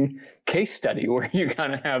interesting case study where you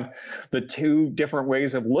kind of have the two different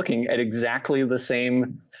ways of looking at exactly the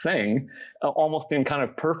same thing, almost in kind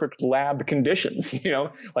of perfect lab conditions,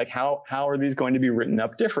 like how are these going to be written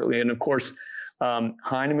up differently? And of course,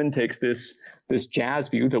 Heineman takes this jazz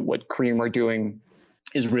view that what Cream are doing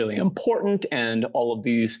is really important, and all of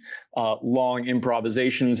these long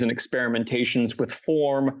improvisations and experimentations with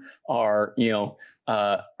form are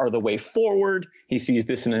the way forward. He sees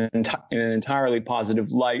this in an entirely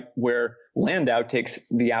positive light, where Landau takes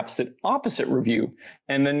the opposite review.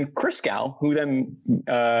 And then Christgau, who then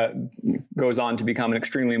goes on to become an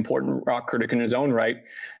extremely important rock critic in his own right,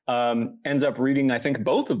 ends up reading, I think,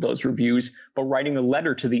 both of those reviews, but writing a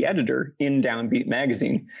letter to the editor in Downbeat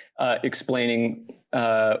magazine explaining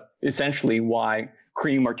essentially why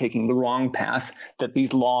Cream are taking the wrong path, that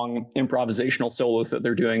these long improvisational solos that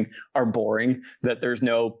they're doing are boring, that there's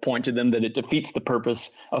no point to them, that it defeats the purpose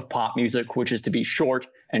of pop music, which is to be short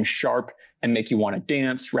and sharp and make you want to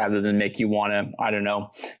dance rather than make you want to, I don't know,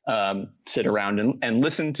 sit around and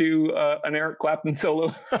listen to an Eric Clapton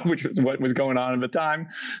solo, which was what was going on at the time.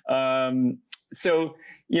 So,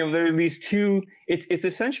 there are these two, it's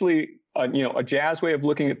essentially a jazz way of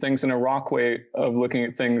looking at things and a rock way of looking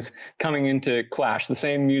at things coming into clash, the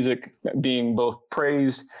same music being both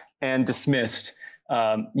praised and dismissed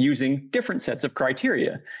using different sets of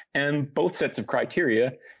criteria. And both sets of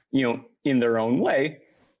criteria, in their own way,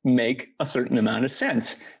 make a certain amount of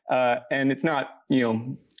sense. And it's not,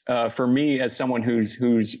 for me as someone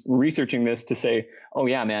who's researching this to say, oh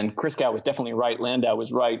yeah, man, Christgau was definitely right, Landau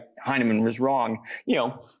was right, Heinemann was wrong.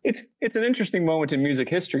 It's an interesting moment in music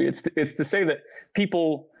history. It's to say that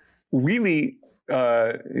people really,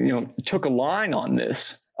 took a line on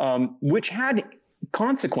this, which had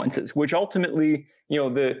consequences, which ultimately,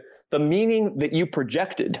 the meaning that you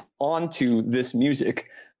projected onto this music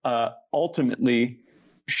ultimately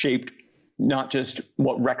shaped not just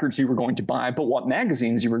what records you were going to buy, but what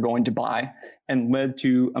magazines you were going to buy, and led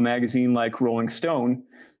to a magazine like Rolling Stone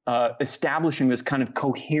establishing this kind of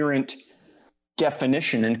coherent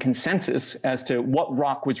definition and consensus as to what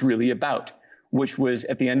rock was really about, which was,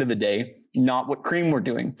 at the end of the day, not what Cream were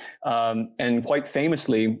doing. And quite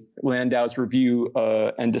famously, Landau's review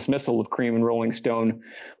and dismissal of Cream and Rolling Stone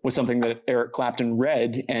was something that Eric Clapton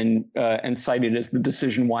read and cited as the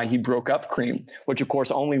decision why he broke up Cream, which of course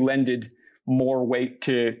only lended more weight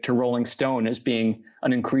to Rolling Stone as being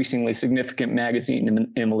an increasingly significant magazine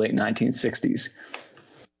in the late 1960s.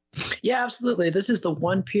 Yeah, absolutely. This is the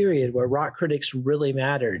one period where rock critics really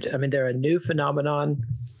mattered. I mean, they're a new phenomenon.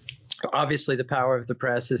 Obviously, the power of the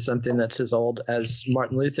press is something that's as old as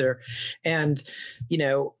Martin Luther. And,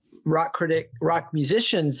 rock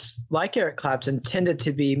musicians like Eric Clapton tended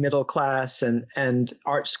to be middle class and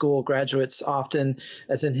art school graduates often,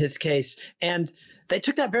 as in his case. And they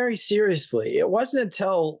took that very seriously. It wasn't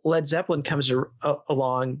until Led Zeppelin comes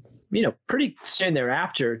along, pretty soon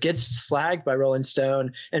thereafter, gets slagged by Rolling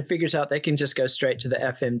Stone and figures out they can just go straight to the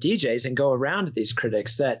FM DJs and go around these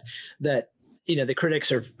critics that the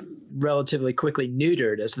critics are relatively quickly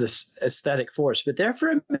neutered as this aesthetic force. But there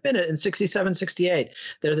for a minute in 67, 68,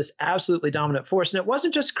 they're this absolutely dominant force. And it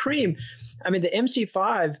wasn't just Cream. I mean, the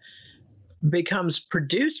MC5 becomes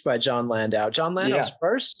produced by Jon Landau. Jon Landau's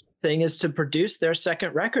first thing is to produce their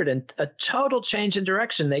second record, and a total change in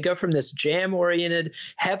direction. They go from this jam-oriented,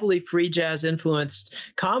 heavily free jazz-influenced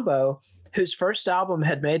combo, whose first album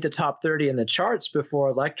had made the top 30 in the charts before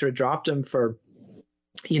Elektra dropped him for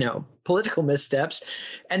political missteps.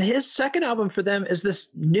 And his second album for them is this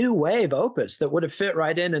new wave opus that would have fit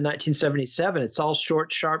right in 1977. It's all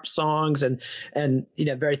short, sharp songs and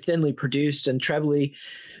very thinly produced and trebly.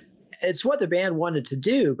 It's what the band wanted to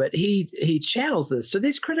do, but he channels this. So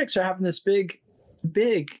these critics are having this big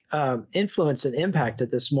influence and impact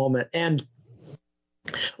at this moment. And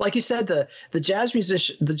like you said, the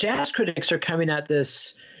jazz critics are coming at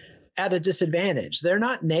this at a disadvantage. They're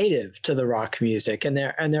not native to the rock music, and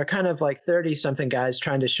they're kind of like 30-something guys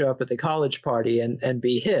trying to show up at the college party and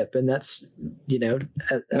be hip, and that's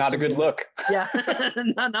not a good look. Yeah,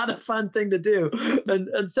 not a fun thing to do.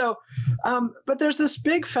 And so, but there's this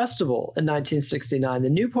big festival in 1969, the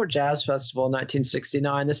Newport Jazz Festival in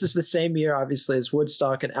 1969. This is the same year, obviously, as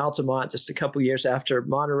Woodstock and Altamont, just a couple years after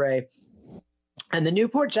Monterey. And the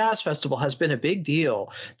Newport Jazz Festival has been a big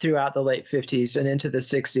deal throughout the late 50s and into the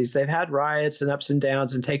 60s. They've had riots and ups and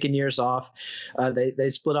downs and taken years off. They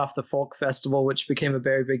split off the Folk Festival, which became a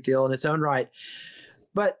very big deal in its own right.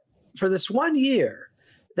 But for this one year,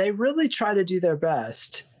 they really try to do their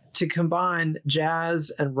best to combine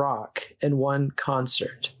jazz and rock in one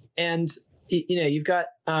concert. And you've got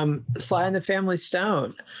Sly and the Family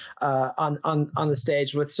Stone on the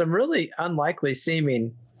stage with some really unlikely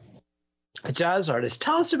seeming jazz artists.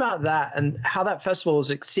 Tell us about that and how that festival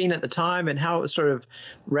was seen at the time and how it was sort of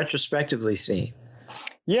retrospectively seen.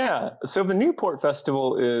 Yeah, so the Newport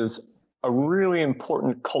Festival is a really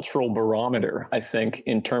important cultural barometer, I think,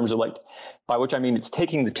 in terms of by which I mean it's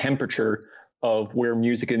taking the temperature of where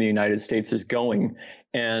music in the United States is going.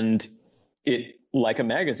 And it, like a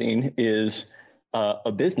magazine, is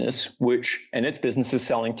a business, and its business is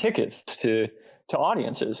selling tickets to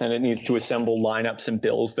audiences, and it needs to assemble lineups and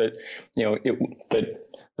bills that that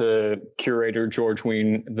the curator George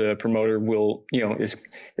Wein, the promoter, will is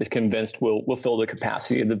convinced will fill the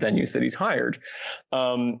capacity of the venues that he's hired.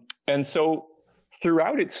 And so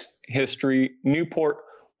throughout its history, Newport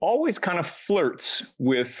always kind of flirts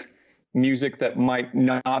with music that might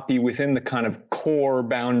not be within the kind of core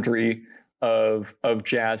boundary of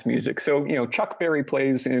jazz music. So, Chuck Berry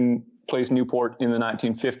plays Newport in the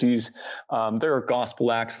 1950s. There are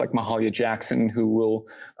gospel acts like Mahalia Jackson who will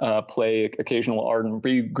play occasional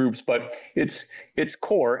R&B groups, but its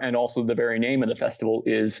core, and also the very name of the festival,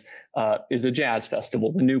 is a jazz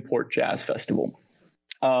festival, the Newport Jazz Festival.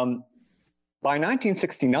 By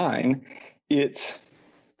 1969, it's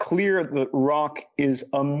clear that rock is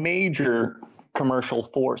a major commercial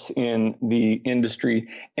force in the industry,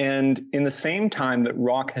 and in the same time that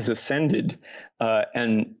rock has ascended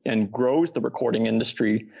and grows the recording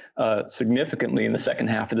industry significantly in the second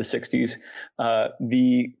half of the 60s,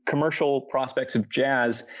 the commercial prospects of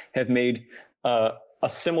jazz have made a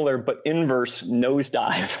similar but inverse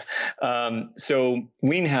nosedive. So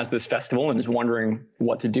Ween has this festival and is wondering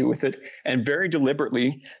what to do with it, and very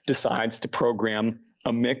deliberately decides to program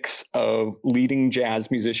a mix of leading jazz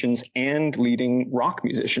musicians and leading rock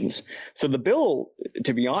musicians. So the bill,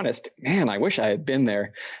 to be honest, man, I wish I had been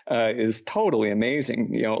there, is totally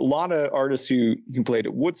amazing. A lot of artists who played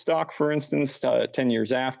at Woodstock, for instance, 10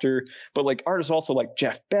 years after, but like artists also like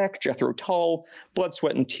Jeff Beck, Jethro Tull, Blood,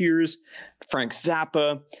 Sweat and Tears, Frank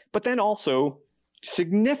Zappa, but then also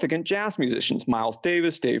significant jazz musicians, Miles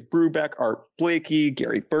Davis, Dave Brubeck, Art Blakey,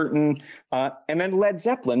 Gary Burton, and then Led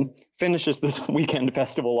Zeppelin finishes this weekend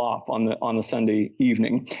festival off on the Sunday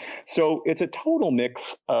evening. So it's a total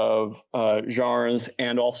mix of genres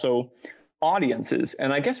and also audiences.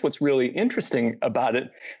 And I guess what's really interesting about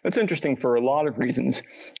it, it's interesting for a lot of reasons,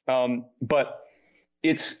 but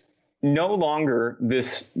it's no longer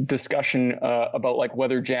this discussion about like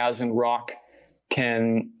whether jazz and rock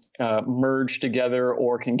can merge together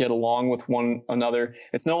or can get along with one another.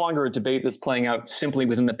 It's no longer a debate that's playing out simply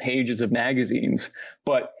within the pages of magazines,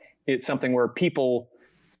 but it's something where people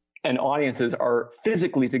and audiences are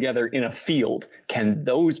physically together in a field. Can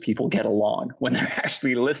those people get along when they're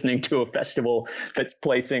actually listening to a festival that's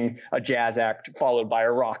placing a jazz act followed by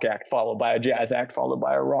a rock act, followed by a jazz act, followed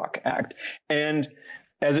by a rock act? And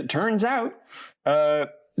as it turns out,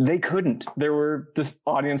 they couldn't. There were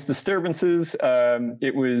audience disturbances.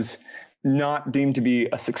 It was not deemed to be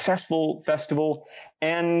a successful festival,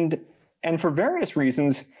 and for various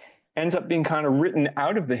reasons ends up being kind of written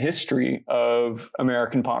out of the history of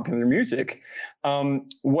American popular music.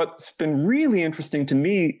 What's been really interesting to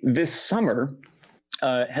me this summer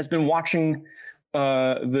has been watching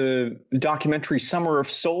the documentary Summer of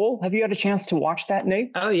Soul. Have you had a chance to watch that,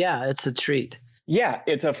 Nate? Oh, yeah, it's a treat. Yeah,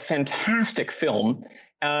 it's a fantastic film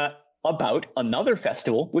about another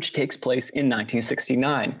festival which takes place in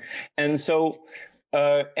 1969. And so,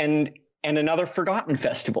 and another forgotten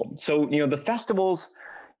festival. So, the festivals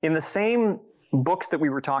in the same books that we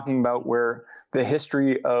were talking about, where the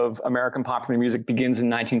history of American popular music begins in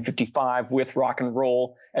 1955 with rock and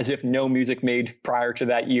roll, as if no music made prior to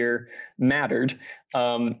that year mattered.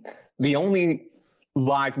 The only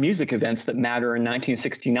live music events that matter in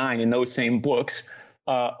 1969 in those same books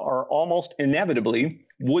are almost inevitably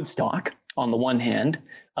Woodstock on the one hand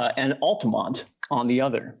and Altamont on the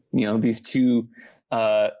other. These two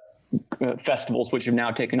festivals which have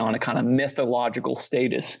now taken on a kind of mythological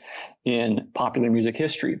status in popular music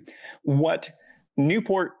history. What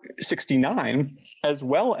Newport 69, as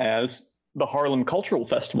well as the Harlem Cultural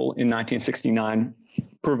Festival in 1969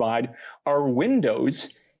 provide, are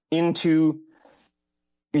windows into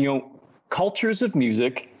cultures of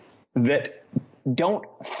music that don't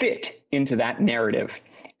fit into that narrative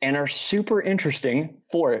and are super interesting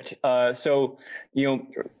for it. So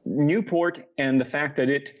Newport and the fact that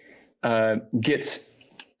it gets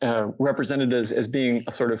represented as being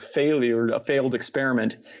a sort of failure, a failed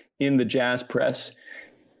experiment in the jazz press,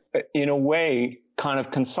 in a way kind of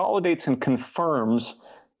consolidates and confirms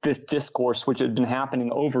this discourse which had been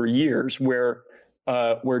happening over years, where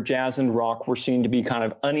jazz and rock were seen to be kind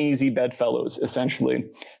of uneasy bedfellows, essentially.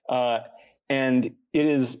 And it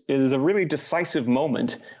is a really decisive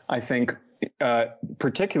moment, I think,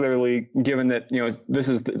 particularly given that this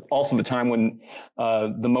is also the time when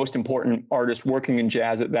the most important artist working in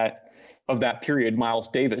jazz of that period, Miles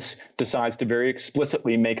Davis, decides to very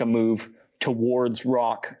explicitly make a move towards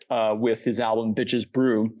rock with his album Bitches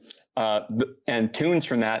Brew, and tunes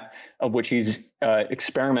from that, of which he's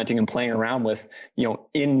experimenting and playing around with,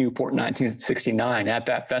 in Newport 1969 at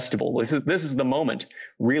that festival. This is the moment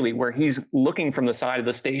really where he's looking from the side of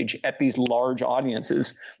the stage at these large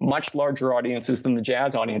audiences, much larger audiences than the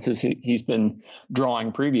jazz audiences he's been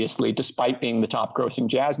drawing previously, despite being the top grossing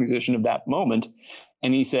jazz musician of that moment.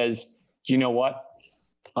 And he says, do you know what?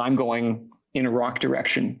 I'm going in a rock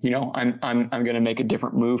direction. I'm going to make a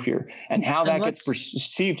different move here. And how that gets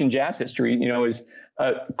perceived in jazz history, is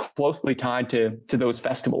closely tied to those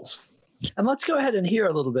festivals. And let's go ahead and hear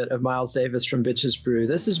a little bit of Miles Davis from Bitches Brew.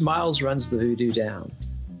 This is Miles Runs the Voodoo Down.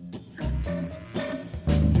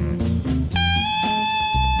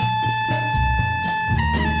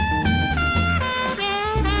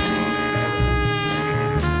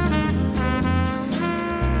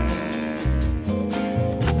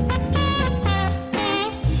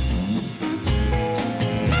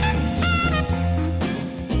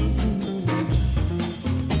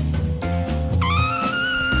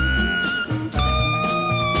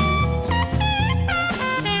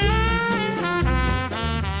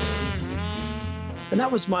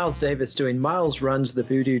 That was Miles Davis doing Miles Runs the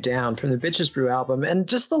Voodoo Down from the Bitches Brew album. And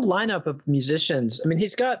just the lineup of musicians. I mean,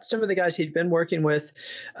 he's got some of the guys he'd been working with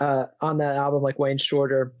on that album, like Wayne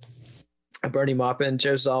Shorter, Bernie Maupin,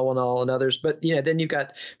 Joe Zawinul, and others. But, then you've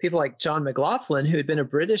got people like John McLaughlin, who had been a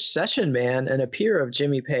British session man and a peer of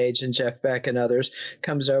Jimmy Page and Jeff Beck and others,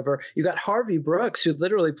 comes over. You've got Harvey Brooks, who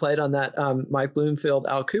literally played on that Mike Bloomfield,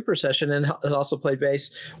 Al Cooper session and also played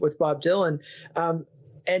bass with Bob Dylan.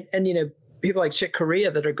 And people like Chick Corea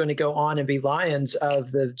that are going to go on and be lions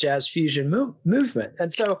of the jazz fusion movement.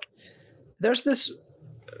 And so there's this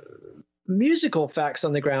musical facts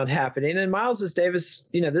on the ground happening. And Miles Davis,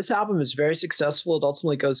 this album is very successful. It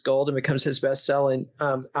ultimately goes gold and becomes his best-selling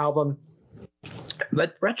album.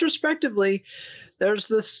 But retrospectively, there's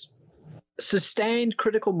this sustained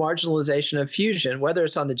critical marginalization of fusion, whether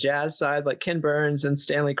it's on the jazz side, like Ken Burns and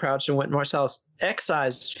Stanley Crouch and Wynton Marsalis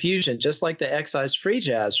excised fusion, just like they excised free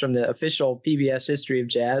jazz from the official PBS history of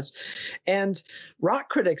jazz. And rock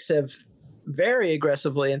critics have very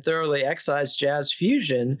aggressively and thoroughly excised jazz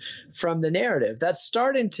fusion from the narrative. That's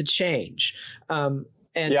starting to change.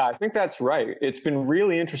 Yeah, I think that's right. It's been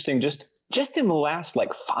really interesting just in the last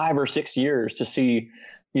 5 or 6 years to see,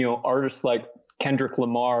 artists like Kendrick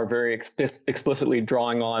Lamar very explicitly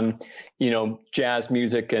drawing on, jazz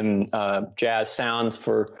music and jazz sounds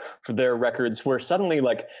for their records, where suddenly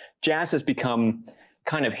jazz has become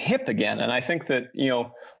kind of hip again. And I think that,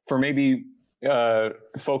 for maybe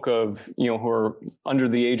folk of, who are under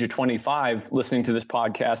the age of 25 listening to this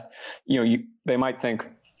podcast, they might think,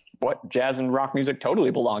 what, jazz and rock music totally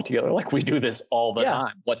belong together. We do this all the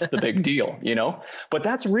time. What's the big deal, But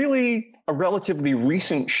that's really a relatively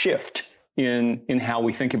recent shift in how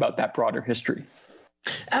we think about that broader history.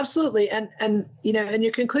 Absolutely. And in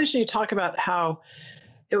your conclusion, you talk about how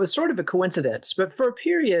it was sort of a coincidence, but for a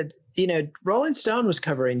period, Rolling Stone was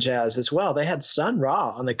covering jazz as well. They had Sun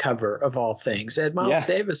Ra on the cover of all things. They had Miles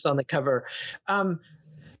Davis on the cover. And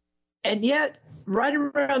yet right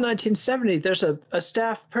around 1970, there's a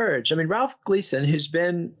staff purge. I mean, Ralph Gleason, who's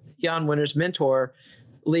been Jan Winter's mentor,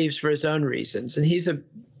 leaves for his own reasons. And he's a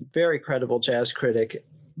very credible jazz critic.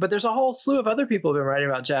 But there's a whole slew of other people who've been writing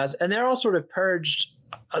about jazz, and they're all sort of purged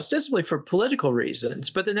ostensibly for political reasons.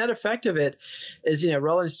 But the net effect of it is,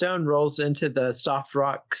 Rolling Stone rolls into the soft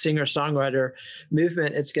rock singer-songwriter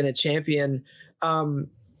movement. It's going to champion,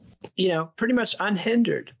 pretty much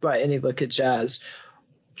unhindered by any look at jazz.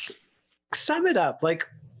 Sum it up.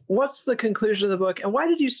 What's the conclusion of the book, and why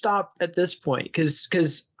did you stop at this point?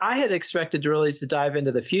 Because I had expected really to dive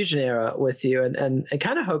into the fusion era with you, and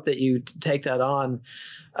kind of hope that you take that on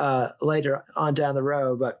later on down the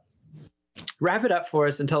road. But wrap it up for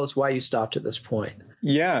us and tell us why you stopped at this point.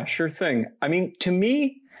 Yeah, sure thing. I mean, to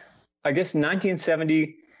me, I guess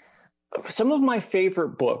 1970, some of my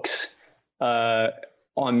favorite books on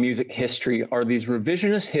music history are these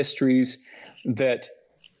revisionist histories that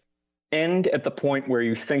end at the point where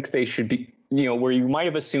you think they should be, where you might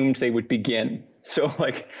have assumed they would begin. So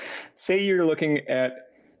say you're looking at,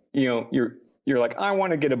 you're like, I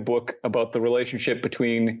want to get a book about the relationship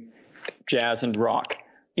between jazz and rock.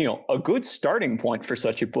 A good starting point for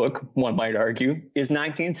such a book, one might argue, is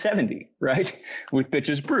 1970, right? With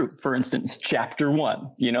Bitches Brew, for instance, chapter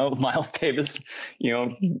 1, Miles Davis,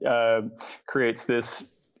 creates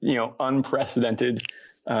this, unprecedented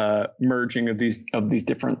merging of these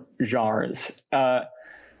different genres.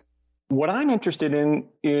 What I'm interested in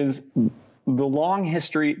is the long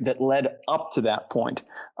history that led up to that point.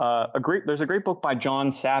 There's a great book by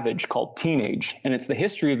John Savage called Teenage, and it's the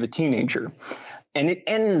history of the teenager. And it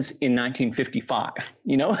ends in 1955,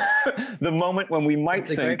 the moment when we might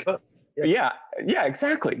think, yeah,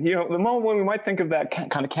 exactly. The moment when we might think of that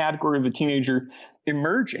kind of category of the teenager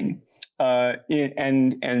emerging.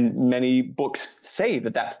 And many books say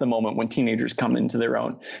that that's the moment when teenagers come into their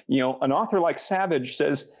own. An author like Savage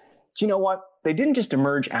says, do you know what? They didn't just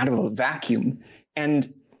emerge out of a vacuum.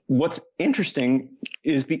 And what's interesting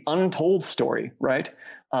is the untold story, right?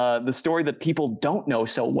 The story that people don't know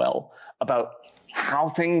so well about how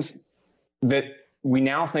things that we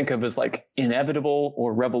now think of as like inevitable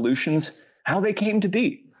or revolutions, how they came to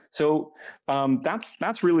be. So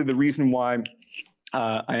that's really the reason why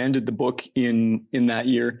I ended the book in that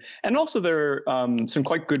year. And also there are some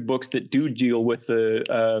quite good books that do deal with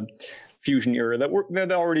the fusion era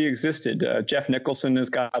that already existed. Jeff Nicholson has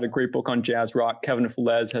got a great book on jazz rock. Kevin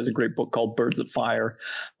Fellez has a great book called Birds of Fire.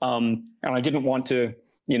 And I didn't want to,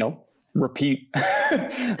 repeat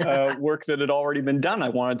work that had already been done. I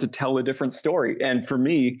wanted to tell a different story. And for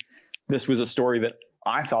me, this was a story that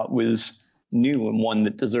I thought was new and one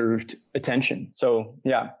that deserved attention. So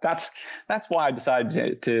yeah, that's why I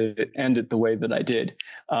decided to end it the way that I did.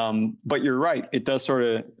 But you're right, it does sort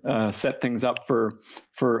of set things up for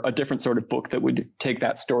a different sort of book that would take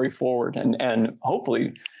that story forward, and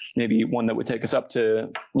hopefully maybe one that would take us up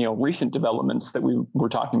to recent developments that we were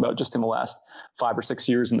talking about just in the last 5 or 6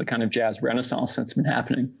 years in the kind of jazz renaissance that's been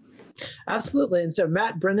happening. Absolutely. And so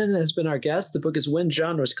Matt Brennan has been our guest. The book is When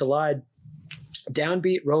Genres Collide: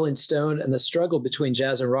 Downbeat, Rolling Stone, and the Struggle Between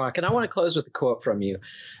Jazz and Rock. And I want to close with a quote from you.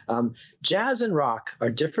 Jazz and rock are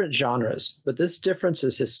different genres, but this difference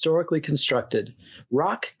is historically constructed.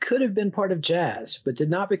 Rock could have been part of jazz, but did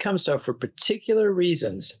not become so for particular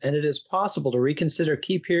reasons. And it is possible to reconsider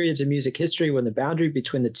key periods in music history when the boundary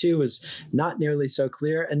between the two was not nearly so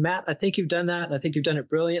clear. And Matt, I think you've done that, and I think you've done it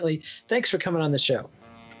brilliantly. Thanks for coming on the show.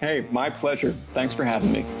 Hey, my pleasure. Thanks for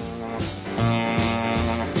having me.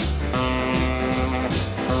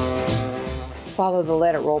 Follow the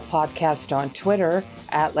Let It Roll podcast on Twitter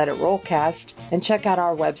at Let It Rollcast, and check out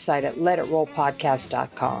our website at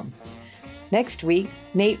letitrollpodcast.com. Next week,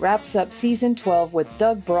 Nate wraps up Season 12 with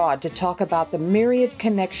Doug Broad to talk about the myriad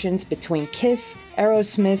connections between Kiss,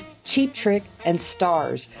 Aerosmith, Cheap Trick, and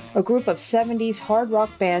Stars, a group of 70s hard rock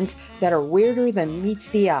bands that are weirder than meets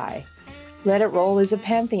the eye. Let It Roll is a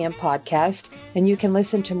Pantheon podcast, and you can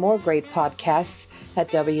listen to more great podcasts at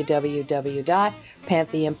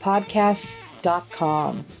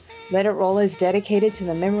www.pantheonpodcasts.com. Let It Roll is dedicated to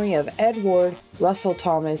the memory of Ed Ward, Russell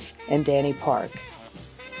Thomas, and Danny Park.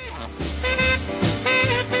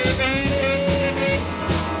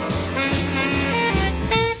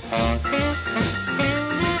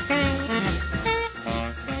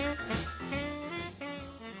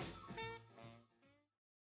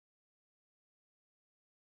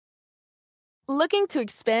 Looking to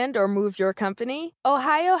expand or move your company?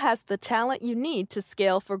 Ohio has the talent you need to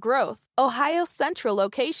scale for growth. Ohio's central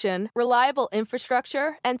location, reliable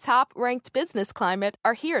infrastructure, and top-ranked business climate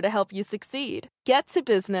are here to help you succeed. Get to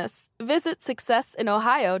business. Visit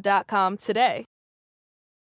successinohio.com today.